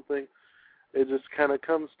learn something, it just kind of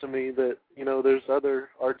comes to me that, there's other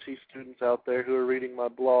RT students out there who are reading my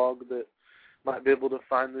blog that might be able to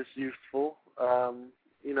find this useful. And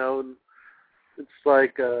it's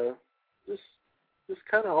like just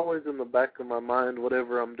kind of always in the back of my mind,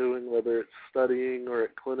 whatever I'm doing, whether it's studying or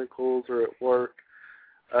at clinicals or at work,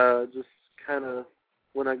 just kind of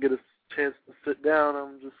when I get a chance to sit down,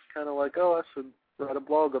 I'm just kind of like, oh, I should write a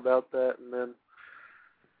blog about that, and then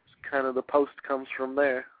kind of the post comes from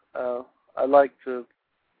there. I like to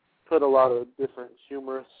put a lot of different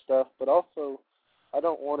humorous stuff, but also I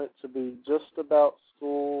don't want it to be just about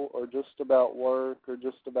school or just about work or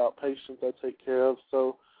just about patients I take care of.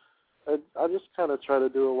 So I just kind of try to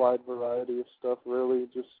do a wide variety of stuff, really,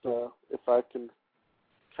 just if I can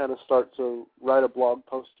kind of start to write a blog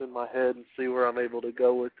post in my head and see where I'm able to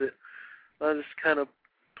go with it. I just kind of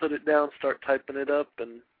put it down, start typing it up,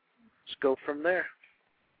 and just go from there.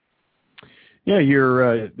 Yeah,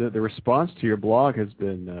 your the response to your blog has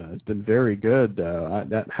been very good.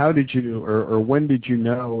 How did you, or when did you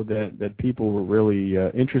know that people were really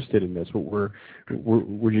interested in this? Were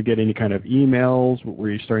you getting any kind of emails?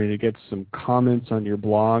 Were you starting to get some comments on your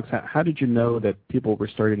blogs? How did you know that people were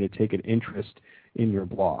starting to take an interest in your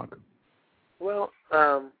blog? Well,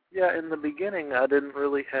 in the beginning, I didn't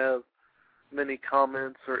really have many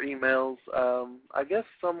comments or emails. I guess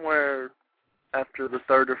somewhere after the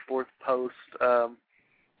third or fourth post, I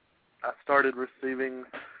started receiving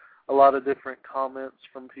a lot of different comments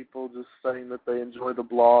from people just saying that they enjoy the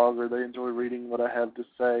blog or they enjoy reading what I have to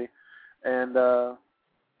say. And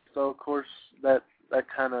so, of course, that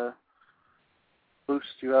kind of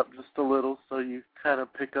boosts you up just a little, so you kind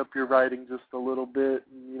of pick up your writing just a little bit,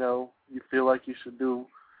 and, you feel like you should do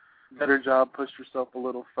a better job, push yourself a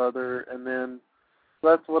little further, and then so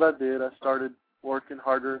that's what I did. I started working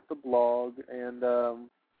harder at the blog, and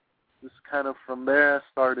just kind of from there I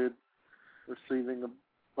started receiving a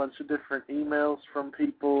bunch of different emails from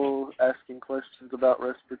people asking questions about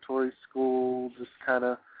respiratory school, just kind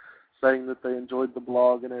of saying that they enjoyed the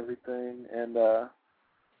blog and everything. And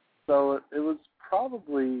so it was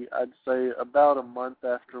probably, I'd say, about a month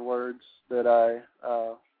afterwards that I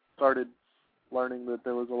started learning that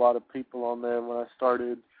there was a lot of people on there, when I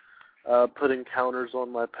started putting counters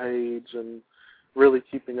on my page and really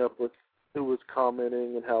keeping up with who was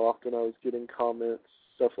commenting and how often I was getting comments,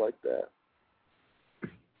 stuff like that.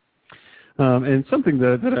 And something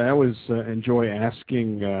that I always enjoy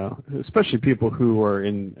asking, especially people who are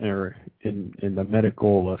in the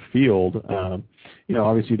medical field,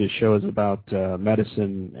 obviously this show is about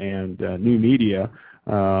medicine and new media.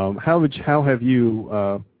 How have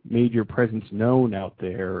you made your presence known out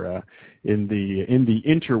there in the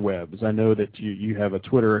interwebs? I know that you have a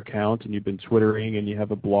Twitter account and you've been Twittering and you have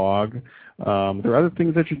a blog. Are there other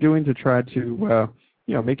things that you're doing to try to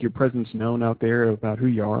make your presence known out there about who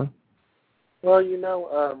you are? Well,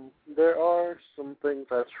 there are some things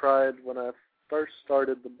I tried when I first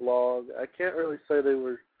started the blog. I can't really say they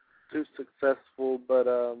were too successful, but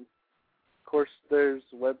of course there's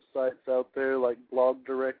websites out there like blog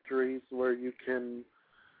directories where you can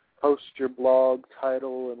post your blog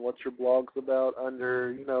title and what your blog's about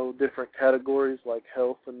under, different categories like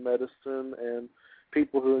health and medicine, and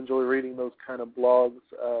people who enjoy reading those kind of blogs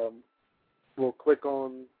will click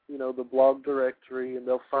on, the blog directory, and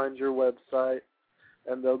they'll find your website,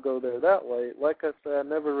 and they'll go there that way. Like I said, I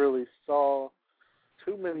never really saw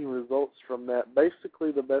too many results from that.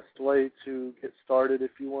 Basically, the best way to get started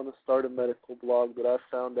if you want to start a medical blog that I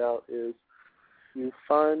found out is you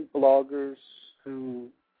find bloggers who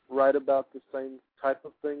write about the same type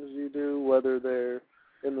of things you do, whether they're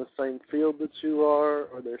in the same field that you are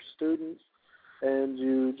or they're students, and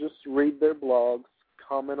you just read their blogs,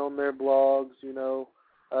 comment on their blogs,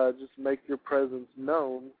 just make your presence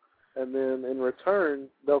known, and then in return,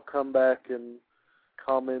 they'll come back and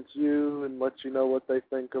comment you and let you know what they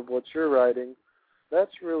think of what you're writing.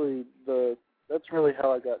 That's really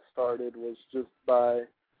how I got started, was just by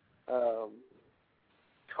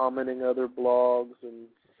commenting other blogs and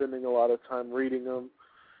spending a lot of time reading them.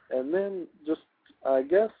 And then just, I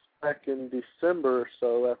guess, back in December or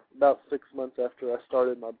so, about 6 months after I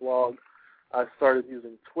started my blog, I started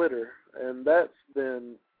using Twitter, and that's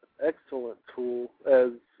been an excellent tool as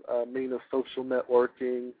a means of social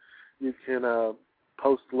networking. You can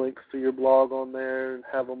post links to your blog on there and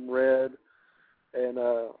have them read. And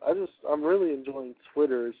I'm really enjoying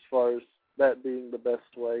Twitter as far as that being the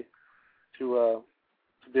best way to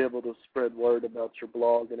be able to spread word about your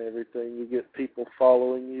blog and everything. You get people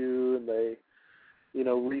following you, and they,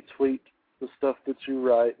 retweet the stuff that you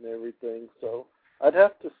write and everything. So I'd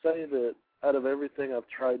have to say that out of everything I've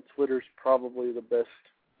tried, Twitter's probably the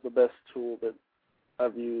best tool that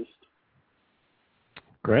I've used.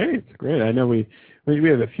 Great. I know we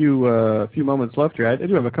have a few moments left here. I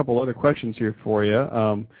do have a couple other questions here for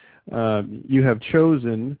you. You have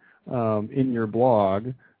chosen in your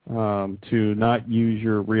blog to not use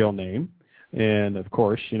your real name, and of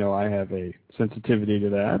course, I have a sensitivity to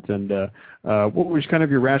that. And what was kind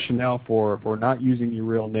of your rationale for not using your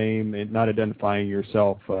real name and not identifying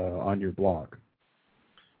yourself on your blog?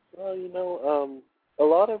 Well, a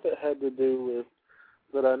lot of it had to do with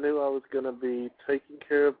that I knew I was going to be taking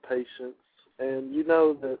care of patients, and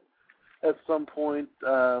that at some point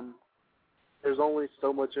there's only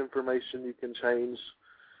so much information you can change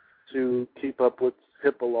to keep up with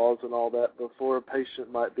HIPAA laws and all that before a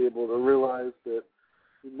patient might be able to realize that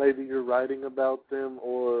maybe you're writing about them,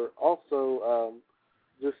 or also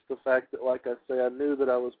just the fact that, like I say, I knew that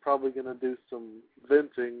I was probably going to do some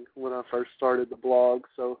venting when I first started the blog,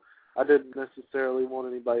 so I didn't necessarily want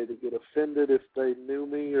anybody to get offended if they knew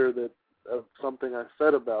me or that something I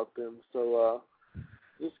said about them. So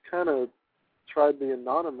just kind of tried the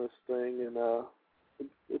anonymous thing, and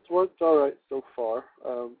it's worked all right so far.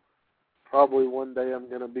 Probably one day I'm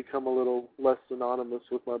going to become a little less anonymous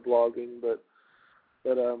with my blogging, but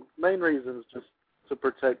main reason is just to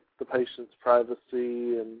protect the patient's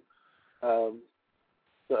privacy and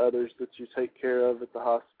the others that you take care of at the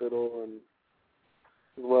hospital, and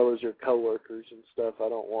as well as your coworkers and stuff. I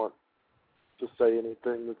don't want to say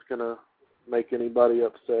anything that's going to make anybody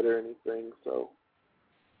upset or anything, so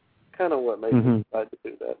kind of what made me decide to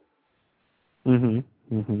do that.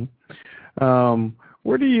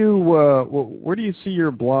 Where do you see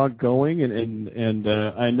your blog going? And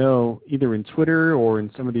I know either in Twitter or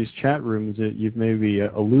in some of these chat rooms that you've maybe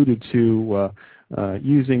alluded to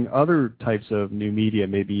using other types of new media,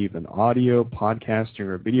 maybe even audio podcasting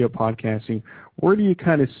or video podcasting. Where do you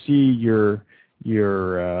kind of see your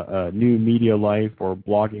new media life or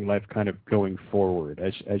blogging life kind of going forward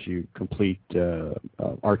as you complete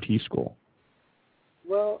RT school?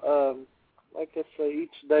 Well, like I say,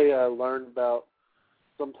 each day I learn about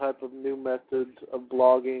some type of new method of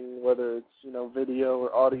blogging, whether it's, video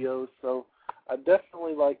or audio. So I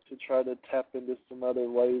definitely like to try to tap into some other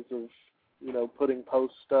ways of, putting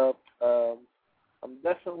posts up. I'm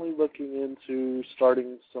definitely looking into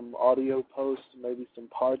starting some audio posts, maybe some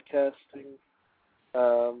podcasting.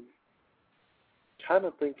 Kind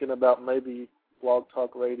of thinking about maybe Blog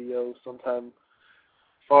Talk Radio sometime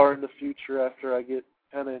far in the future after I get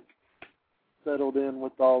kind of settled in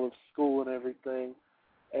with all of school and everything.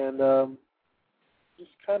 And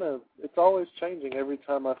just kind of, it's always changing. Every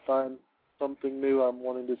time I find something new, I'm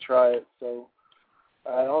wanting to try it. So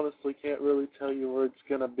I honestly can't really tell you where it's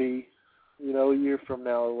going to be, a year from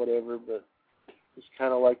now or whatever, but just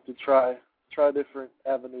kind of like to try different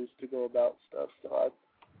avenues to go about stuff. So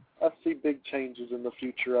I see big changes in the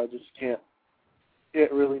future. I just can't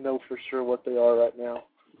really know for sure what they are right now.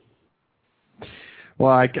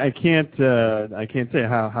 Well, I can't say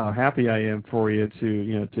how happy I am for you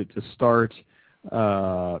to start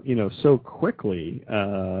so quickly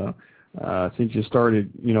since you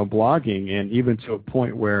started, blogging, and even to a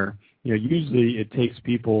point where, usually it takes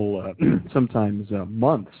people sometimes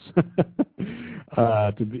months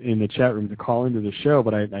to be in the chat room to call into the show.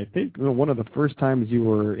 But I think one of the first times you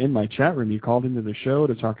were in my chat room, you called into the show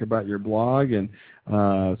to talk about your blog, and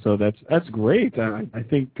so that's great. I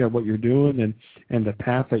think what you're doing and the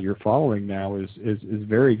path that you're following now is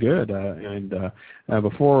very good.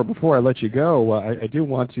 Before I let you go, I do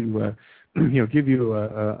want to give you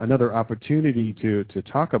another opportunity to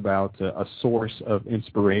talk about a source of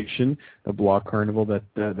inspiration, the blog carnival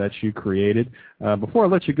that you created. Before I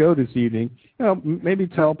let you go this evening, maybe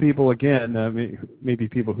tell people again, maybe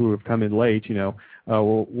people who have come in late,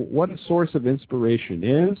 what a source of inspiration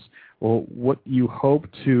is, or what you hope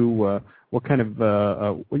to what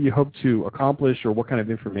you hope to accomplish, or what kind of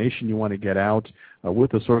information you want to get out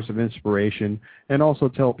with a source of inspiration, and also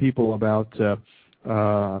tell people about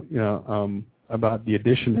about the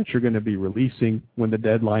edition that you're going to be releasing, when the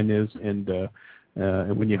deadline is, and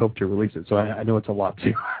when you hope to release it. So I know it's a lot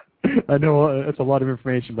too. I know it's a lot of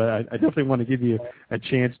information, but I definitely want to give you a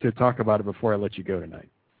chance to talk about it before I let you go tonight.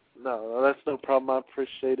 No, that's no problem. I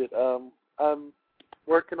appreciate it. I'm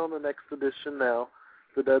working on the next edition now.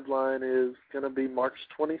 The deadline is going to be March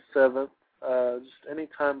 27th. Just any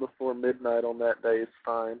time before midnight on that day is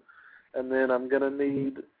fine. And then I'm going to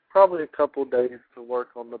need probably a couple days to work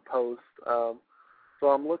on the post. So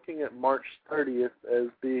I'm looking at March 30th as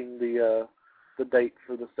being the date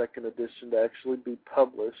for the second edition to actually be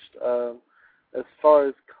published. As far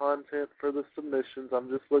as content for the submissions, I'm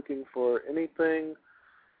just looking for anything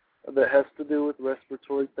that has to do with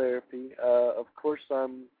respiratory therapy. Of course,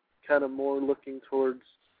 I'm kind of more looking towards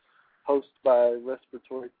host by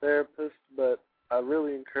respiratory therapist, but I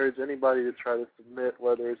really encourage anybody to try to submit,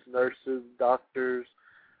 whether it's nurses, doctors,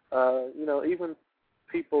 even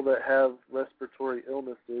people that have respiratory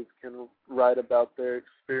illnesses can write about their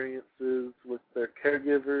experiences with their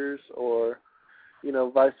caregivers, or,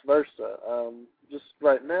 vice versa. Just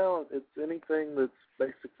right now, it's anything that's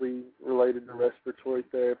basically related to respiratory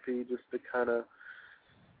therapy, just to kind of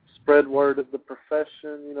spread word of the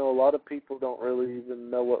profession. A lot of people don't really even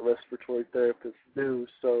know what respiratory therapists do,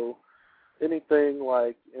 so anything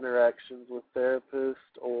like interactions with therapists,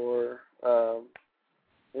 or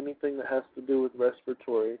anything that has to do with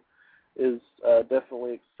respiratory is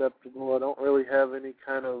definitely acceptable. I don't really have any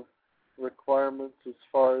kind of requirements as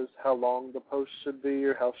far as how long the post should be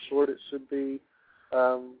or how short it should be.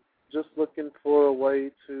 Just looking for a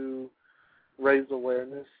way to raise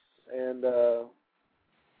awareness and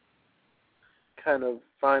kind of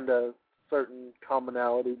find a certain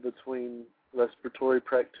commonality between respiratory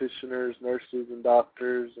practitioners, nurses, and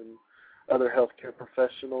doctors, and other healthcare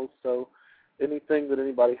professionals. So anything that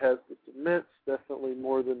anybody has to submit is definitely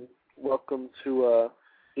more than welcome to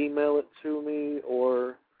email it to me,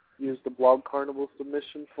 or use the Blog Carnival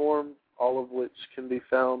submission form, all of which can be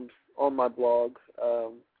found on my blog.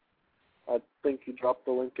 I think you dropped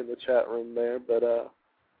the link in the chat room there, but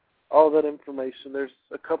all that information, there's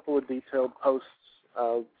a couple of detailed posts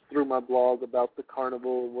through my blog about the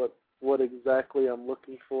carnival and what exactly I'm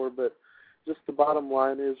looking for, but just the bottom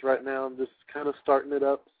line is right now I'm just kind of starting it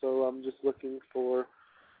up, so I'm just looking for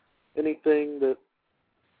anything that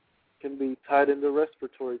can be tied into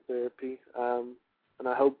respiratory therapy, and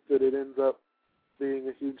I hope that it ends up being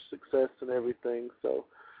a huge success and everything. So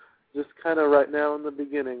just kind of right now in the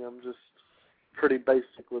beginning, I'm just pretty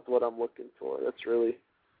basic with what I'm looking for. There's really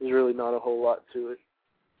not a whole lot to it.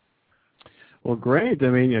 Well, great. I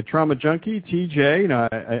mean, Trauma Junkie, TJ,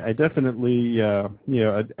 I definitely,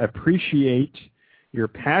 appreciate your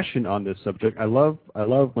passion on this subject. I love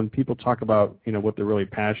when people talk about, what they're really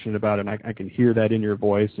passionate about, and I can hear that in your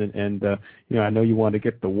voice. And I know you want to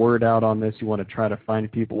get the word out on this. You want to try to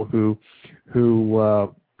find people who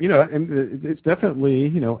and it's definitely,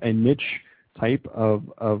 a niche type of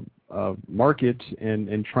market,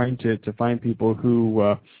 and trying to find people who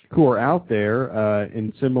are out there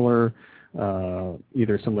in similar,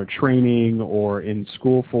 either similar training or in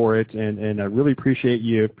school for it, and I really appreciate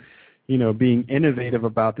you being innovative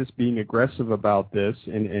about this, being aggressive about this,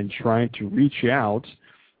 and trying to reach out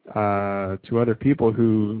to other people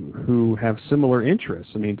who have similar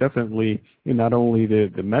interests. I mean, definitely not only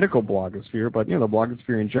the medical blogosphere, but the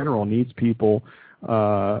blogosphere in general needs people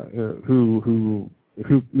who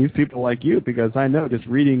needs people like you, because I know just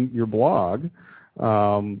reading your blog,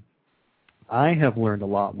 I have learned a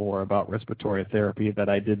lot more about respiratory therapy that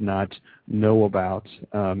I did not know about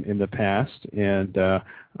in the past, and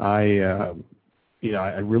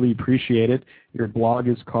I really appreciate it. Your blog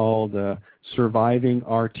is called Surviving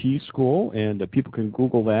RT School, and people can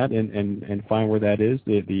Google that and find where that is.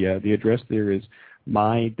 The address there is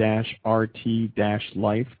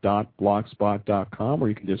my-rt-life.blogspot.com, or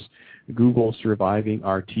you can just Google Surviving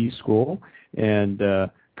RT School. And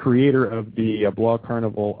creator of the Blog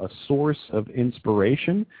Carnival, a source of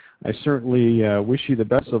inspiration. I certainly wish you the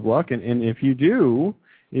best of luck, and if you do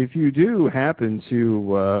happen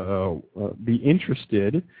to be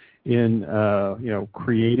interested in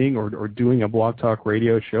creating or doing a Blog Talk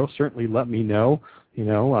Radio show, certainly let me know.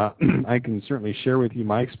 I can certainly share with you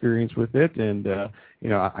my experience with it, and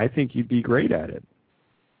I think you'd be great at it.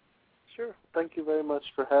 Sure. Thank you very much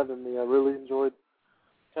for having me. I really enjoyed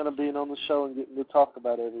kind of being on the show and getting to talk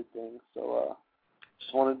about everything. So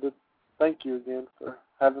just wanted to thank you again for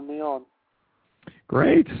having me on.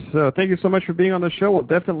 Great. So thank you so much for being on the show. We'll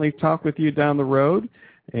definitely talk with you down the road,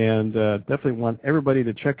 and definitely want everybody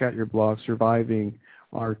to check out your blog, Surviving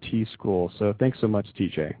RT School. So thanks so much,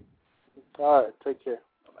 TJ. All right. Take care.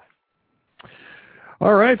 Bye-bye.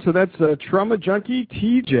 All right. So that's Trauma Junkie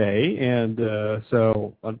TJ, and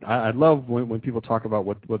so I love when people talk about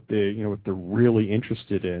what they're really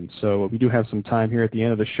interested in. So we do have some time here at the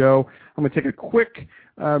end of the show. I'm going to take a quick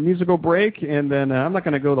musical break, and then I'm not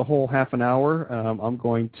going to go the whole half an hour. I'm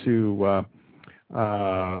going to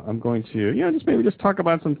just maybe just talk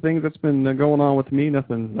about some things that's been going on with me.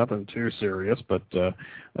 Nothing too serious, but yeah,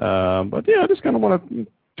 I just kind of want to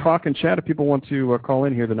talk and chat. If people want to call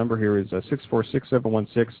in here, the number here is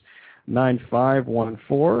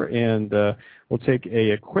 646-716-9514, and we'll take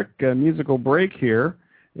a quick musical break here.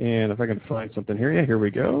 And if I can find something here, yeah, here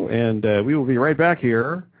we go. And we will be right back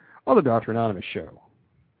here on the Dr. Anonymous Show.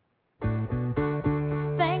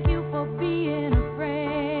 Thank you for being a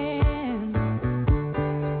friend.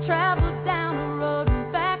 Travel down the road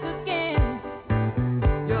and back again.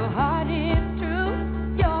 Your heart is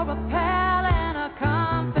true. You're a pal and a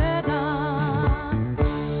confidant.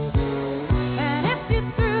 And if you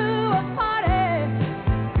threw a party,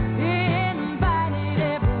 invited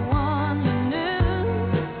everyone you knew,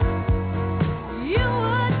 you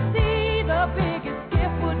would see the biggest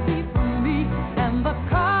gift would be from me, and the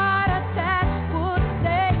card would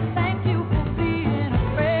say thank you for being a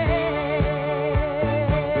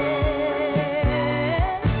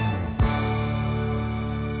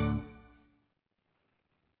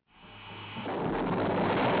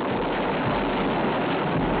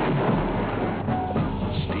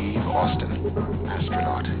Steve Austin,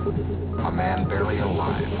 astronaut, a man barely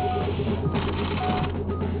alive.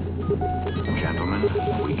 Gentlemen,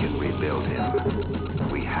 we can rebuild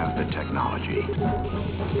him. We have the technology.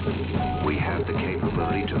 We have the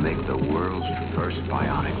capability to make the world's first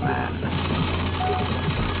bionic man.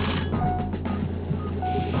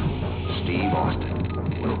 Steve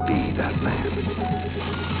Austin will be that man.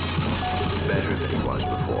 Better than he was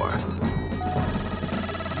before.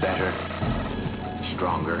 Better,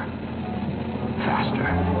 stronger, faster.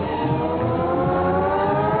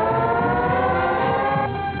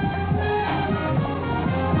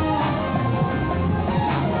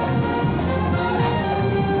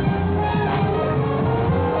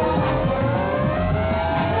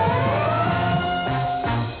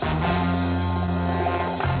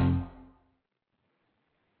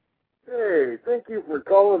 Thank you for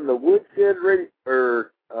calling the Woodshed Radio,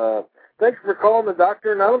 thanks for calling the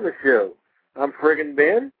Dr. Anonymous Show. I'm friggin'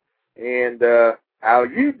 Ben, and how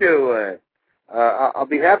you doing? I'll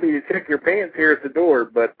be happy to check your pants here at the door,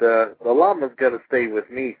 but the llama's got to stay with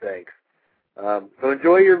me, thanks. So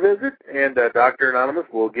enjoy your visit, and Dr. Anonymous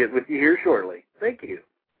will get with you here shortly. Thank you.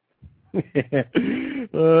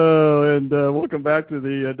 And welcome back to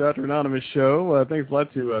the Dr. Anonymous Show. Thanks a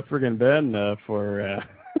lot to friggin' Ben for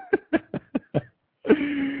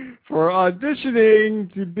for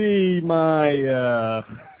auditioning to be my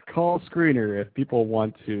call screener. If people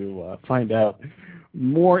want to find out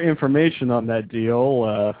more information on that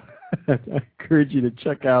deal, I encourage you to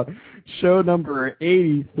check out show number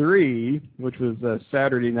 83, which was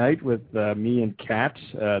Saturday night with me and Kat.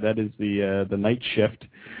 That is the night shift.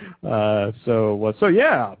 So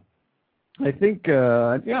yeah, I think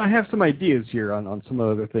I have some ideas here on some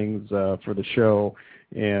other things for the show.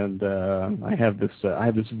 And I have this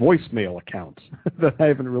voicemail account that I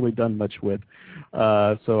haven't really done much with,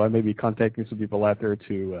 so I may be contacting some people out there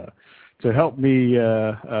to help me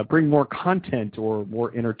bring more content or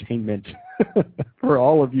more entertainment for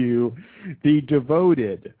all of you, the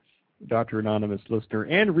devoted Dr. Anonymous listener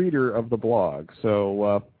and reader of the blog.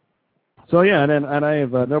 So yeah, and I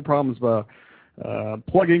have no problems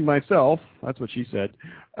plugging myself. That's what she said.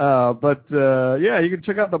 But you can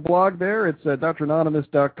check out the blog there. It's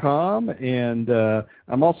dranonymous.com, and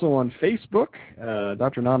I'm also on Facebook,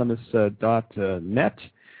 dranonymous.net.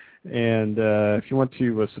 And if you want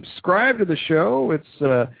to subscribe to the show, it's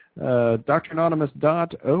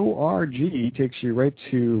dranonymous.org. Takes you right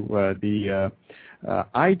to the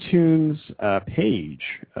iTunes page.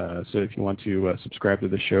 So if you want to subscribe to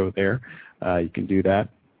the show there, you can do that.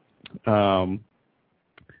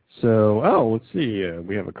 Let's see.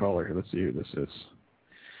 We have a caller here. Let's see who this is.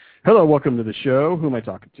 Hello, welcome to the show. Who am I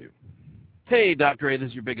talking to? Hey, Dr. A, this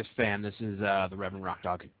is your biggest fan. This is the Reverend Rock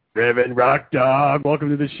Dog. Reverend Rock Dog, welcome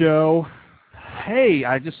to the show. Hey,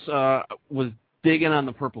 I just was digging on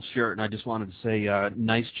the purple shirt, and I just wanted to say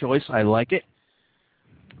nice choice. I like it.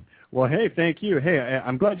 Well, hey, thank you. Hey,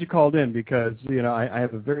 I'm glad you called in because, I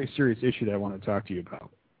have a very serious issue that I want to talk to you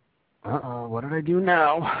about. What did I do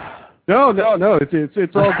now? No,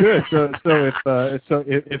 it's all good. So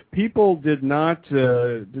if people did not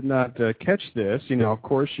catch this, of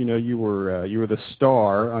course, you were the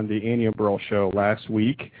star on the Annie and Burl show last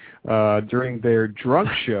week during their drunk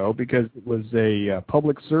show because it was a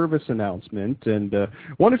public service announcement. And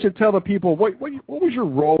why don't you tell the people what was your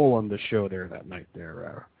role on the show there that night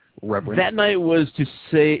there, Reverend? That night was to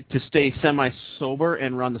stay semi-sober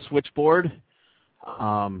and run the switchboard.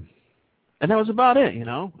 And that was about it,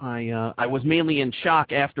 I was mainly in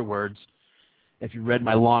shock afterwards. If you read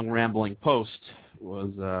my long rambling post,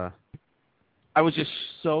 I was just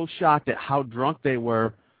so shocked at how drunk they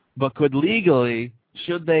were, but could legally,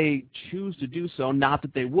 should they choose to do so, not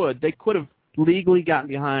that they would, they could have legally gotten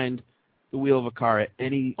behind the wheel of a car at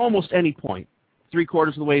almost any point. 3/4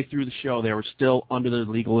 of the way through the show, they were still under the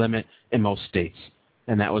legal limit in most states,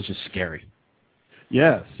 and that was just scary.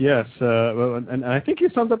 Yes. And I think you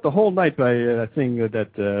summed up the whole night by saying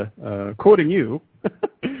that, quoting you,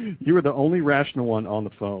 you were the only rational one on the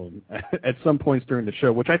phone at some points during the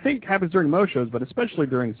show, which I think happens during most shows, but especially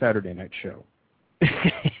during Saturday night show.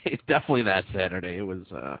 Definitely that Saturday. It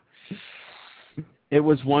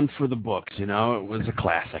was one for the books, It was a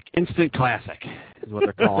classic. Instant classic is what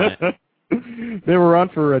they're calling it. They were on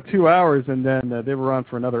for 2 hours, and then they were on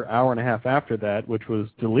for another hour and a half after that, which was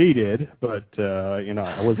deleted. But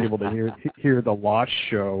I was able to hear the lost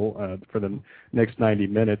show for the next 90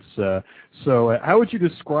 minutes. So, how would you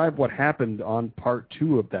describe what happened on part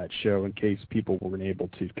 2 of that show, in case people weren't able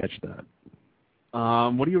to catch that?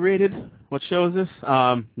 What are you rated? What show is this?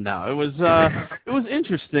 No, it was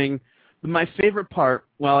interesting. My favorite part,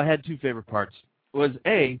 well, I had 2 favorite parts, was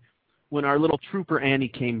when our little trooper Annie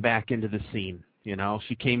came back into the scene.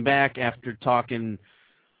 She came back after talking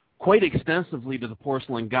quite extensively to the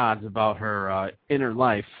porcelain gods about her inner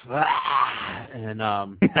life. But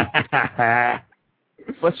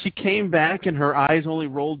she came back and her eyes only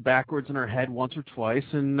rolled backwards in her head once or twice,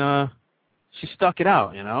 and she stuck it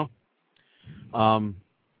out,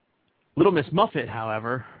 Little Miss Muffet,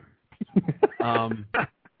 however, I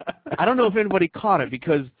don't know if anybody caught it,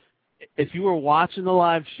 because if you were watching the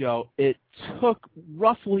live show, it took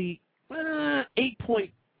roughly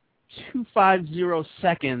 8.250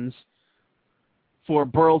 seconds for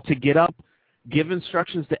Burl to get up, give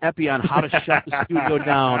instructions to Epi on how to shut the studio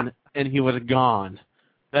down, and he was gone.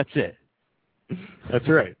 That's it. That's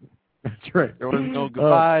right. There was no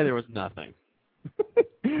goodbye. There was nothing.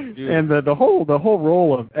 And the whole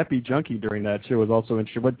role of Epi Junkie during that show was also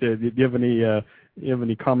interesting. What do you have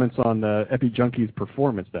any comments on Epi Junkie's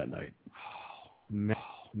performance that night? Man.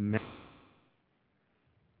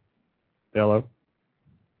 Hello?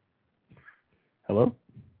 Are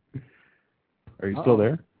you still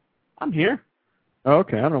there? I'm here. Oh,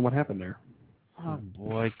 okay, I don't know what happened there. Oh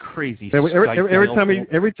boy, crazy.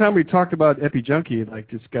 Every time we talked about Epi Junkie, it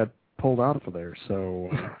just got pulled out of there. So,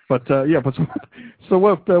 so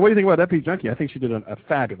what do you think about Epi Junkie? I think she did a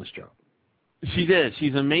fabulous job. She did.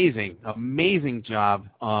 She's amazing job.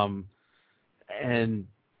 And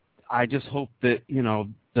I just hope that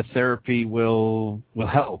the therapy will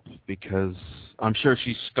help, because I'm sure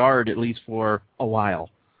she's scarred at least for a while.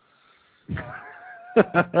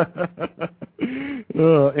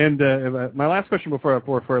 My last question before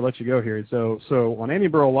I let you go here. So on Annie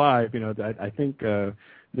Burl Live, I think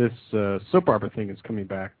this soap opera thing is coming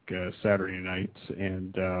back Saturday night,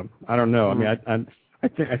 and I don't know.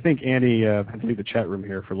 I think Annie had to leave the chat room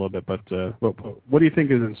here for a little bit, but what do you think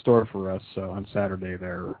is in store for us on Saturday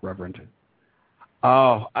there, Reverend?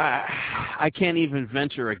 Oh, I can't even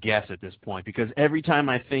venture a guess at this point, because every time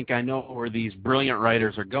I think I know where these brilliant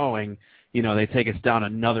writers are going, they take us down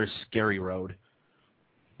another scary road.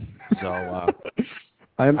 So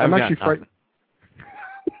I'm actually frightened.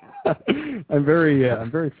 I'm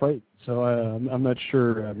very frightened. So I'm not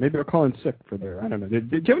sure. Maybe I'll call in sick for there. I don't know.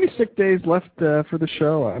 Did you have any sick days left for the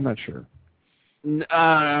show? I'm not sure.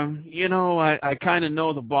 I kind of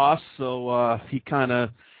know the boss, so he kind of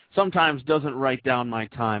sometimes doesn't write down my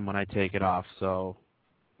time when I take it off. So,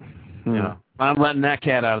 I'm letting that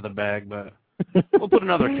cat out of the bag, but we'll put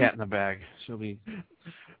another cat in the bag. She'll be.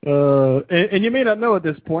 And you may not know at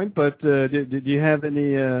this point, but did you have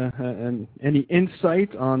any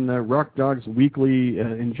insight on Rock Dog's weekly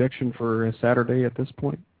injection for Saturday at this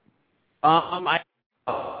point? Uh-oh.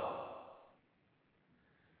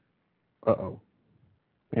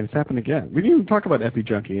 And it's happened again. We didn't even talk about Epi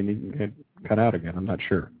Junkie, and he got cut out again. I'm not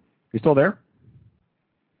sure. You still there?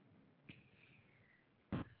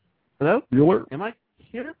 Hello? Bueller? Am I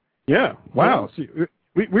here? Yeah. Wow. See,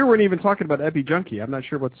 we weren't even talking about Epi Junkie. I'm not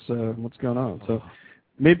sure what's going on. So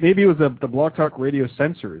maybe it was the Blog Talk Radio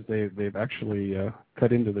censors. They've actually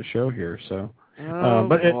cut into the show here. So.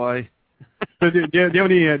 Boy. So do you have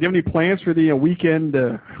any plans for the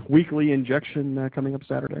weekly injection coming up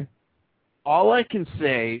Saturday? All I can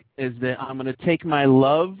say is that I'm going to take my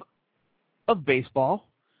love of baseball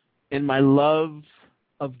and my love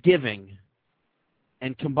of giving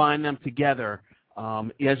and combine them together.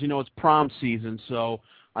 As you know, it's prom season, so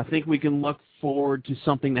I think we can look forward to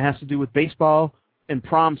something that has to do with baseball and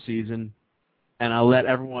prom season, and I'll let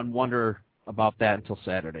everyone wonder about that until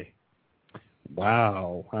Saturday.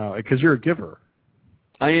 Wow. Because you're a giver.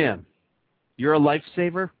 I am. You're a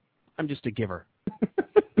lifesaver. I'm just a giver.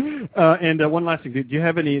 And one last thing. Do you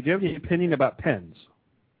have any opinion about pens?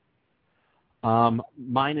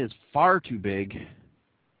 Mine is far too big,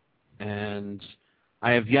 and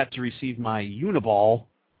I have yet to receive my Uniball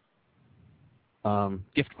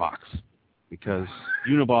gift box because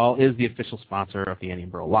Uniball is the official sponsor of the Annie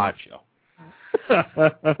and Burl Live show.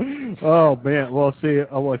 Oh man! Well, see.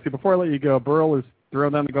 Before I let you go, Burl is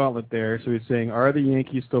throwing down the gauntlet there. So he's saying, "Are the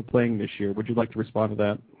Yankees still playing this year?" Would you like to respond to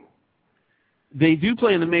that? They do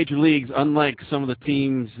play in the major leagues, unlike some of the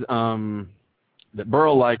teams that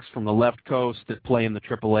Burl likes from the left coast that play in the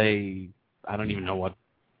AAA. I don't even know what.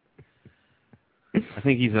 I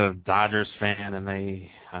think he's a Dodgers fan, and they.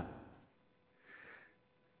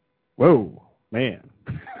 Whoa, man!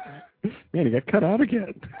 Man, he got cut out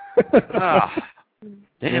again.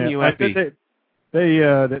 Damn you, Epi.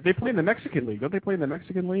 They play in the Mexican League. Don't they play in the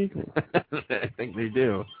Mexican League? I think they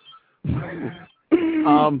do.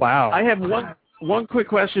 Wow. I have one quick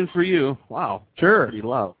question for you. Wow. Sure. Pretty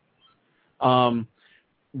low.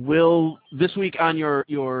 Will this week on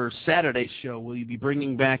your Saturday show, will you be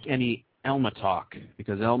bringing back any Elma talk?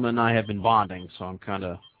 Because Elma and I have been bonding, so I'm kind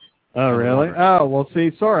of. Oh really? Oh well.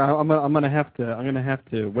 See, sorry, I'm gonna have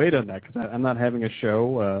to wait on that because I'm not having a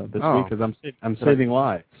show this week because I'm saving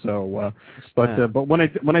lives. So, but when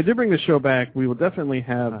I do bring the show back, we will definitely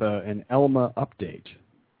have an Elma update.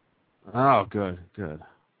 Oh, good.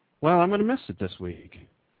 Well, I'm gonna miss it this week.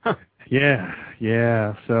 Huh.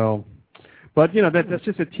 Yeah. So, but that's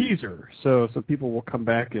just a teaser. So people will come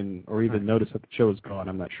back or even notice that the show is gone.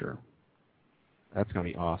 I'm not sure. That's gonna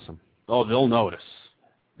be awesome. Oh, they'll notice.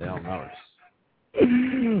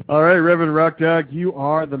 All right, Reverend Rock Dog, you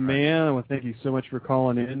are the man. I want to thank you so much for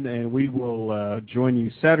calling in, and we will join you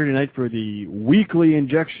Saturday night for the weekly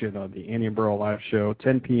injection on the Annie and Burl Live Show,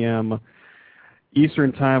 10 p.m.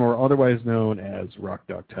 Eastern Time, or otherwise known as Rock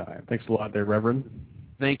Dog Time. Thanks a lot there, Reverend.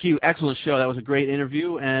 Thank you. Excellent show. That was a great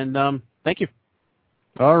interview, and thank you.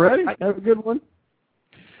 All righty. Have a good one.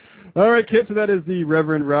 All right, kids, so that is the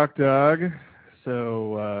Reverend Rock Dog.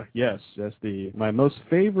 So, yes, that's my most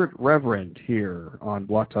favorite reverend here on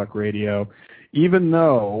Block Talk Radio, even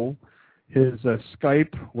though his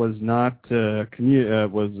Skype was not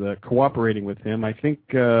cooperating with him. I think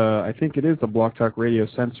it is the Block Talk Radio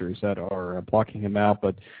censors that are blocking him out,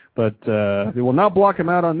 but they will not block him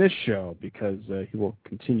out on this show because he will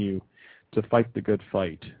continue to fight the good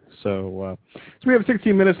fight. So we have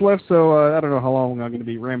 16 minutes left, so I don't know how long I'm going to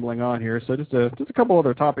be rambling on here. So just a couple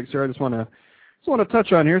other topics here I just want to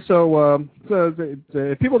touch on here. So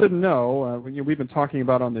if people didn't know, we've been talking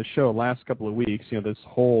about on this show last couple of weeks, this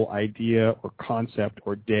whole idea or concept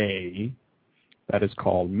or day that is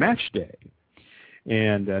called Match Day,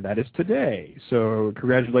 and that is today. So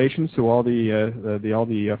congratulations to all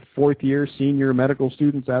the fourth-year senior medical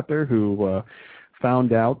students out there who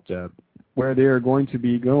found out where they are going to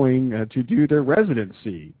be going to do their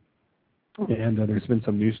residency. And there's been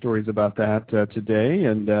some news stories about that today,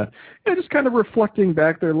 and just kind of reflecting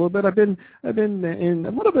back there a little bit. I've been in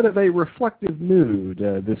a little bit of a reflective mood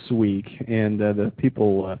this week, and the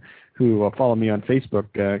people who follow me on Facebook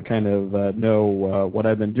kind of know what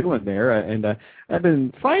I've been doing there. And I've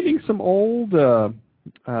been finding some old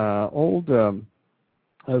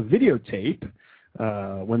videotape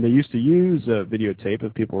when they used to use videotape,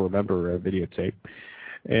 if people remember videotape.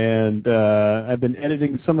 And I've been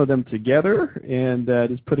editing some of them together and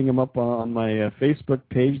just putting them up on my Facebook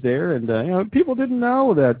page there. And people didn't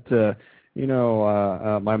know that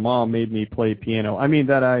my mom made me play piano. I mean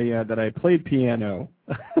that I played piano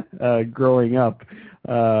growing up.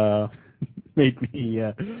 Made me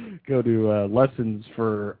go to lessons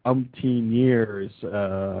for umpteen years,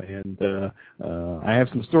 and I have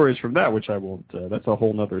some stories from that, which I won't. That's a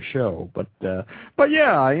whole nother show. But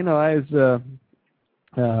yeah, I was.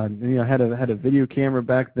 Had a video camera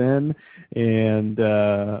back then, and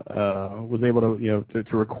was able to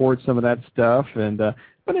to record some of that stuff, and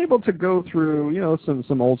been able to go through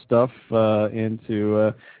some old stuff and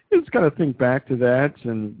to just kind of think back to that,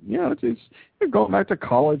 and it's going back to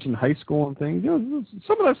college and high school and things.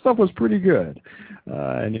 Some of that stuff was pretty good,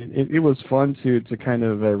 and it was fun to kind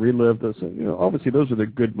of relive those. Obviously those are the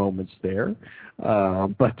good moments there,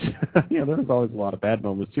 but there was always a lot of bad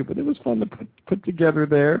moments too. But it was fun to put together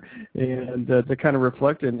there and to kind of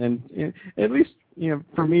reflect and at least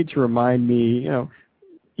for me to remind me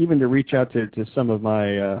even to reach out to some of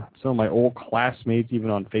my old classmates even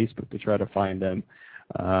on Facebook to try to find them.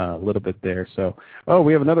 A little bit there. So,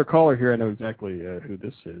 we have another caller here. I know exactly who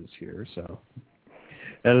this is here. So,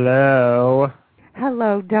 hello.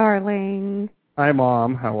 Hello, darling. Hi,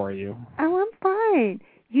 Mom. How are you? Oh, I'm fine.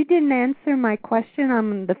 You didn't answer my question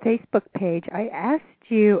on the Facebook page. I asked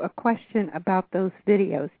you a question about those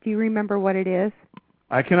videos. Do you remember what it is?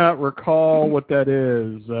 I cannot recall what that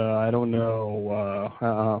is. I don't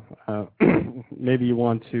know. Maybe you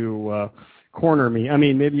want to corner me. I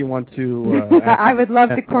mean, maybe you want to... I would love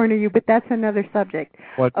to corner you, but that's another subject.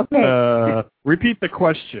 What, okay. Repeat the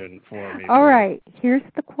question for me. All right. Here's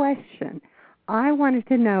the question. I wanted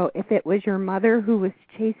to know if it was your mother who was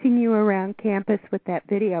chasing you around campus with that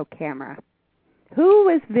video camera. Who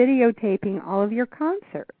was videotaping all of your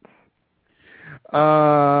concerts?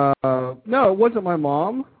 No, it wasn't my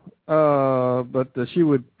mom. But she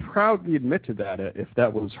would proudly admit to that if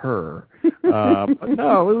that was her. But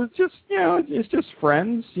no, it was just, it's just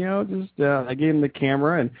friends, I gave them the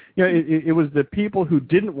camera, and, it was the people who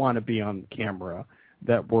didn't want to be on camera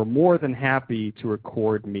that were more than happy to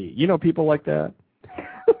record me. People like that?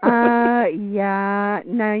 Yeah.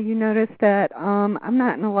 Now, you notice that I'm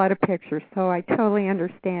not in a lot of pictures, so I totally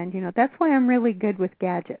understand. That's why I'm really good with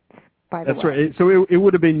gadgets, by the way. That's right. So it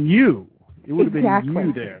would have been you. It would have exactly. been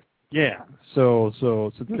you there. Yeah. So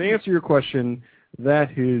to answer your question,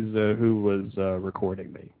 that is who was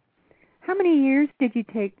recording me. How many years did you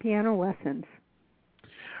take piano lessons?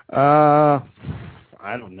 I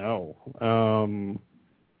don't know.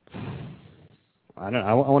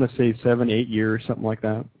 I want to say 7-8 years, something like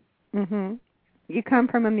that. Mhm. You come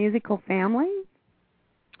from a musical family?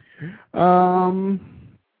 No,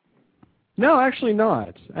 actually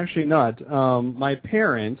not. My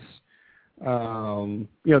parents.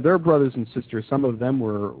 Their brothers and sisters, some of them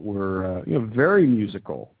were very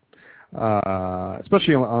musical,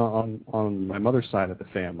 especially on my mother's side of the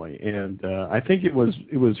family. And I think it was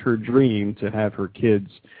her dream to have her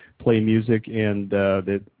kids play music, and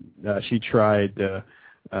that she tried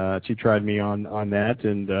me on that,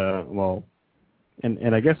 and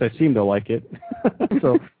I guess I seemed to like it,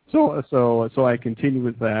 so I continued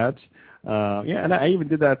with that. And I even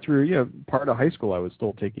did that through part of high school. I was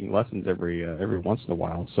still taking lessons every once in a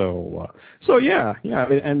while. So yeah,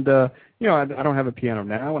 and I don't have a piano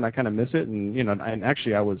now, and I kind of miss it. And and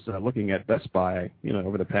actually I was looking at Best Buy,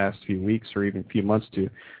 over the past few weeks or even few months to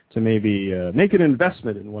maybe make an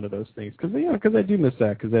investment in one of those things, because I do miss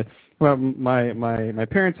that, because my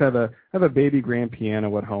parents have a baby grand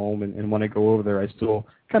piano at home, and when I go over there I still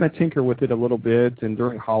kind of tinker with it a little bit, and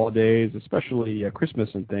during holidays, especially Christmas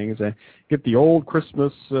and things, I get the old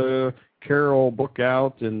Christmas carol book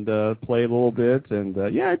out and play a little bit, and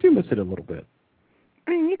I do miss it a little bit.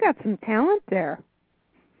 I mean, you got some talent there.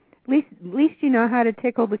 At least you know how to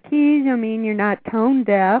tickle the keys. I mean, you're not tone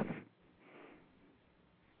deaf.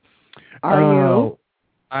 Are you?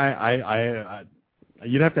 I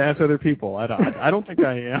you'd have to ask other people. I don't think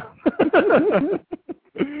I am.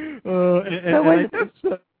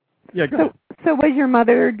 So was your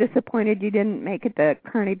mother disappointed you didn't make it to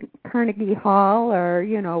Carnegie Hall, or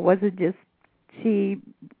was it just she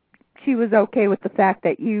was okay with the fact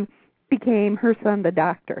that you became her son the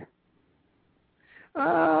doctor?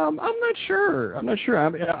 I'm not sure.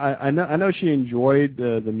 I know she enjoyed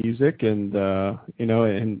the music, and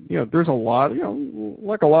there's a lot,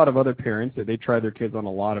 like a lot of other parents, that they try their kids on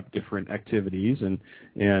a lot of different activities, and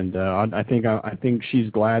I think she's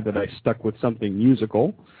glad that I stuck with something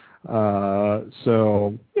musical.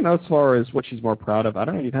 So as far as what she's more proud of, I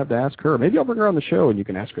don't know. You'd have to ask her. Maybe I'll bring her on the show, and you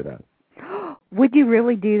can ask her that. Would you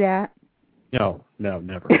really do that? No,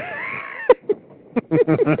 never.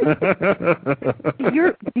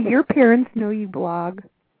 Do your parents know you blog?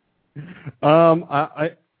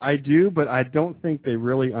 I do, but I don't think they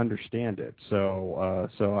really understand it. So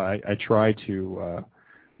I try to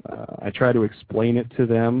explain it to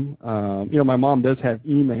them. My mom does have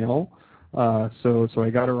email, so I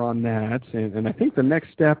got her on that, and I think the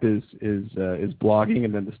next step is blogging,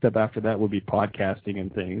 and then the step after that would be podcasting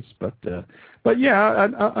and things. But yeah,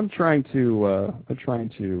 I'm trying to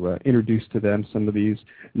introduce to them some of these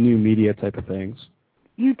new media type of things.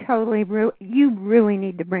 You really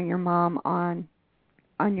need to bring your mom on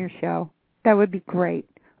your show. That would be great,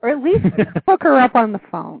 or at least hook her up on the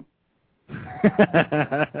phone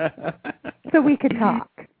so we could talk.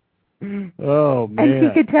 Oh man! And she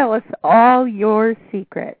could tell us all your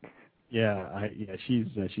secrets. Yeah, she's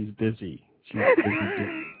busy. She's busy.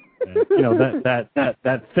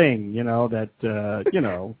 That thing, the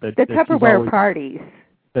Tupperware parties.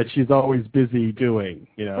 That she's always busy doing,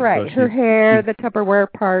 Right, so her hair, the Tupperware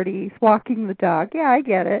parties, walking the dog. Yeah, I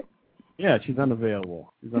get it. Yeah, she's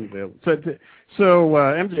unavailable. So MJ,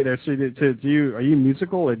 there. So are you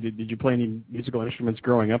musical? Or did you play any musical instruments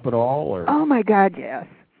growing up at all? Or? Oh my God, yes.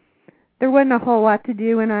 There wasn't a whole lot to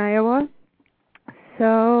do in Iowa.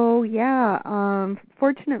 So, yeah,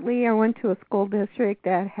 fortunately I went to a school district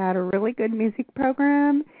that had a really good music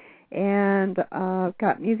program and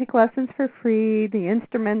got music lessons for free. The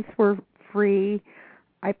instruments were free.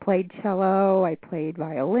 I played cello. I played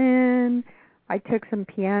violin. I took some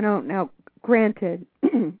piano. Now, granted,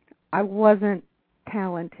 I wasn't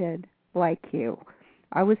talented like you.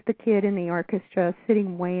 I was the kid in the orchestra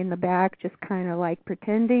sitting way in the back, just kind of like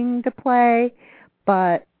pretending to play,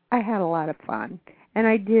 but I had a lot of fun. And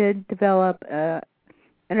I did develop an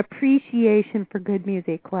appreciation for good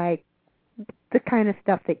music, like the kind of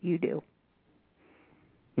stuff that you do.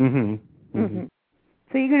 Mm-hmm.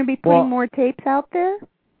 So you're going to be putting more tapes out there?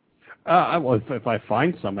 Well, if I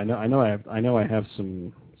find some, I know I have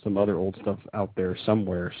some other old stuff out there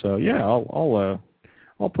somewhere. So yeah, I'll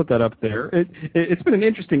put that up there. It's been an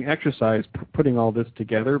interesting exercise putting all this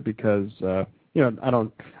together because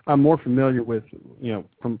I'm more familiar with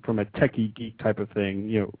from a techie geek type of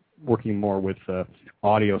thing, working more with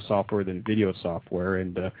audio software than video software,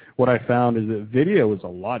 and what I found is that video is a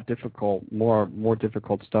lot more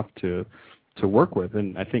difficult stuff to work with,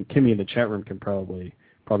 and I think Kimmy in the chat room can probably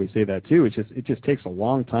say that too. It just takes a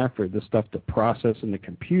long time for this stuff to process in the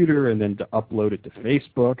computer and then to upload it to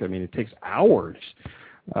Facebook. I mean, it takes hours.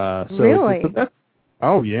 Really?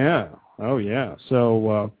 Oh yeah.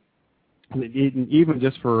 So even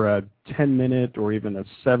just for a 10-minute or even a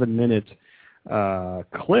 7-minute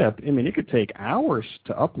clip, I mean, it could take hours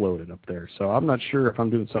to upload it up there. So I'm not sure if I'm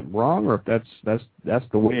doing something wrong or if that's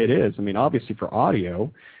the way it is. I mean, obviously for audio,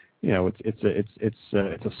 it's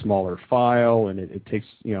a smaller file and it takes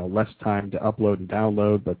less time to upload and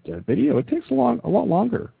download. But video, it takes a lot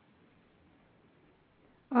longer.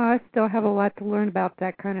 I still have a lot to learn about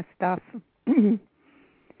that kind of stuff.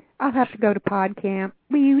 I'll have to go to PodCamp.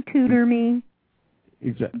 Will you tutor me?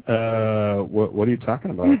 What are you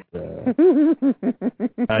talking about?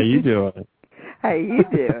 How you doing? How you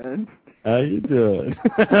doing? How you doing?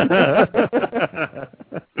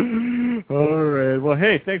 All right. Well,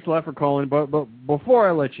 hey, thanks a lot for calling. But before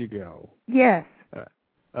I let you go, yes.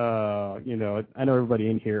 I know everybody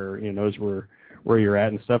in here knows where you're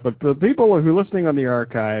at and stuff. But the people who are listening on the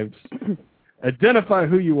archives, identify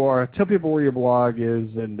who you are. Tell people where your blog is,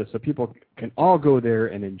 and so people can all go there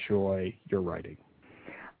and enjoy your writing.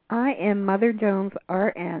 I am Mother Jones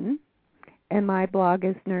RN, and my blog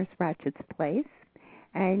is Nurse Ratchet's Place.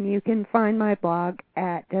 And you can find my blog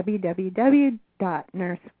at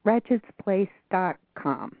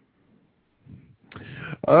www.nurseratchetsplace.com.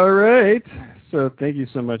 All right. So thank you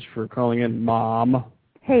so much for calling in, Mom.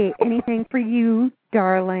 Hey, anything for you,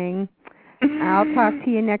 darling. I'll talk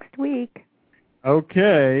to you next week.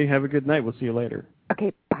 Okay. Have a good night. We'll see you later.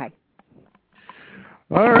 Okay, bye.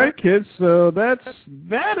 All right, kids. So that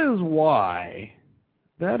is why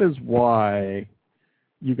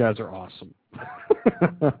you guys are awesome.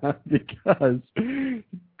 Because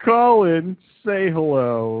call in, say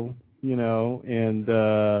hello, and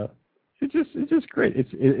it's just great.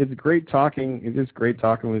 It's great talking. It's just great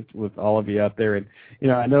talking with all of you out there. And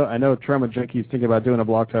I know Trauma Junkie's thinking about doing a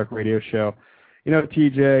Blog Talk Radio show.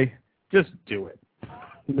 TJ, just do it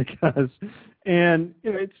because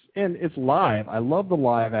it's live. I love the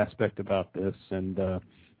live aspect about this, and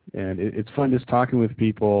it's fun just talking with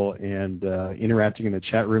people and interacting in the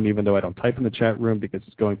chat room. Even though I don't type in the chat room because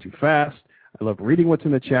it's going too fast. I love reading what's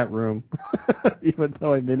in the chat room, even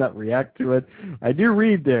though I may not react to it. I do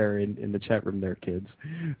read there in the chat room there, kids.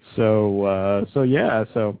 So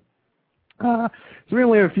we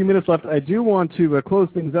only have a few minutes left. I do want to close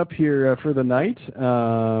things up here for the night.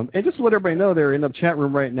 And just to let everybody know they're in the chat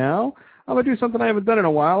room right now, I'm going to do something I haven't done in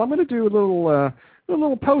a while. I'm going to do a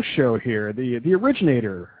little post show here. The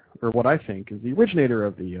originator, or what I think is the originator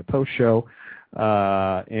of the post show,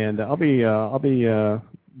 and I'll be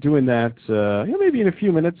doing that maybe in a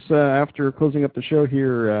few minutes after closing up the show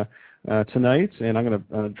here tonight, and I'm going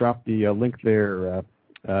to drop the link there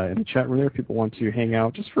in the chat room there if people want to hang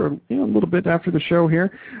out just for a little bit after the show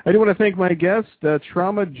here. I do want to thank my guest,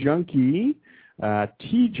 Trauma Junkie,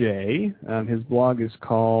 TJ. His blog is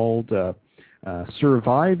called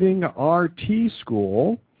Surviving RT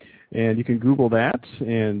School, and you can Google that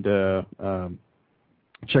and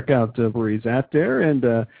check out where he's at there.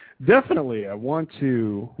 And definitely I want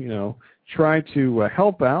to, try to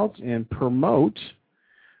help out and promote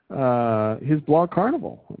his blog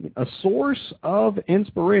Carnival, a source of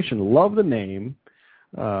inspiration. Love the name.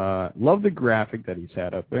 Love the graphic that he's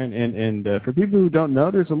had up there. And for people who don't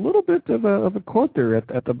know, there's a little bit of a quote there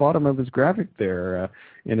at the bottom of his graphic there.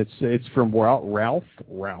 And it's from Ralph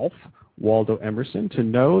Waldo Emerson, to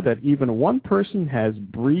know that even one person has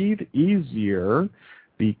breathed easier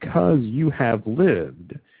because you have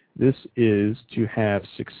lived. This is to have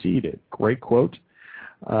succeeded. Great quote.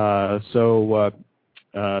 So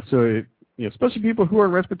especially people who are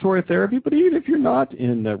in respiratory therapy, but even if you're not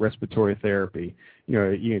in respiratory therapy,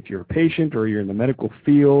 if you're a patient or you're in the medical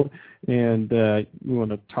field and you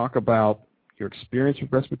want to talk about your experience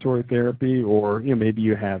with respiratory therapy, or maybe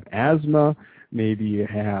you have asthma, maybe you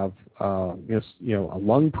have a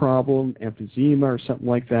lung problem, emphysema, or something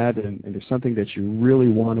like that, and there's something that you really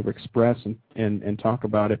want to express and talk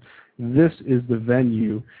about it. This is the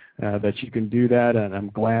venue that you can do that, and I'm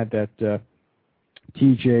glad that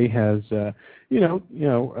TJ has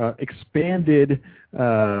expanded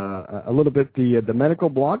a little bit the medical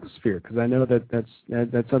blogosphere, because I know that's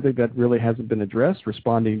something that really hasn't been addressed,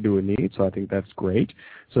 responding to a need. So I think that's great.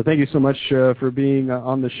 So thank you so much for being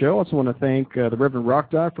on the show. I also want to thank the Reverend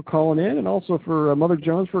Rock Dog for calling in, and also for Mother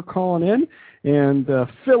Jones for calling in and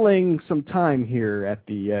filling some time here at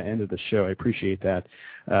the end of the show. I appreciate that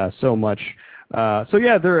so much.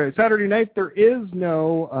 Saturday night there is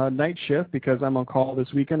no night shift because I'm on call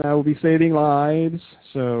this weekend. I will be saving lives,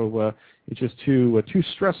 so it's just too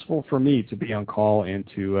stressful for me to be on call and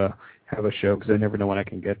to have a show, because I never know when I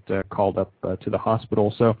can get called up to the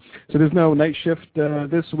hospital. So there's no night shift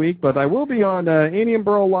this week, but I will be on Annie and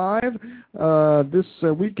Burl Live this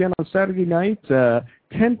weekend on Saturday night, 10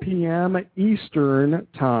 p.m. Eastern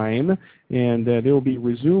time, and they will be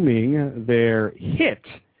resuming their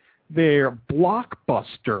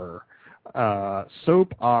blockbuster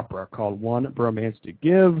soap opera called One Bromance to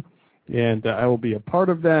Give, and I will be a part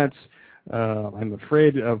of that. I'm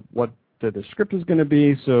afraid of what the script is going to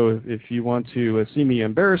be, so if you want to see me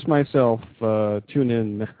embarrass myself, tune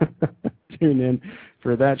in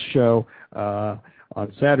for that show on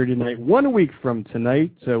Saturday night. 1 week from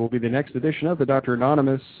tonight will be the next edition of the Dr.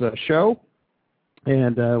 Anonymous show,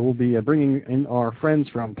 and we'll be bringing in our friends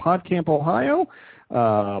from PodCamp, Ohio,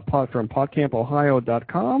 from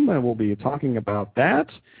podcampohio.com, and we'll be talking about that.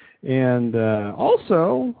 And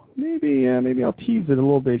also, maybe I'll tease it a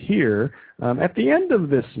little bit here. At the end of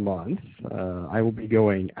this month, I will be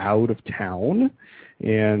going out of town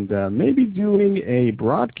and maybe doing a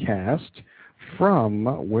broadcast from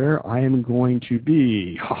where I am going to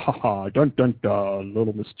be. Ha ha ha! Dun dun dun!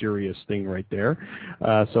 Little mysterious thing right there.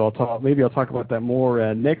 So I'll talk about that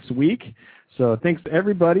more next week. So thanks to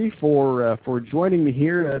everybody for joining me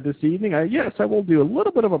here this evening. Yes, I will do a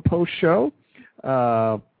little bit of a post show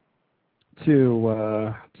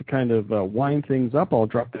to kind of wind things up. I'll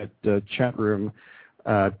drop that chat room,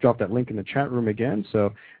 drop that link in the chat room again.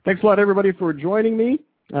 So thanks a lot, everybody, for joining me.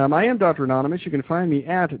 I am Dr. Anonymous. You can find me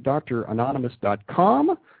at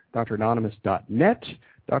dranonymous.com, dranonymous.net,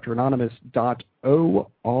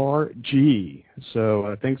 dranonymous.org.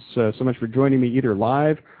 So thanks so much for joining me either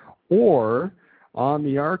live or on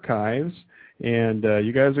the archives. And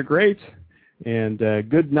you guys are great. And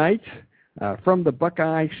good night from the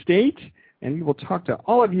Buckeye State. and we will talk to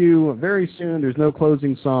all of you very soon. There's no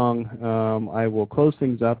closing song. I will close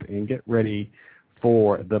things up and get ready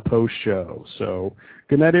for the post show. So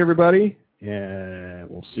good night, everybody, and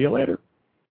we'll see you later.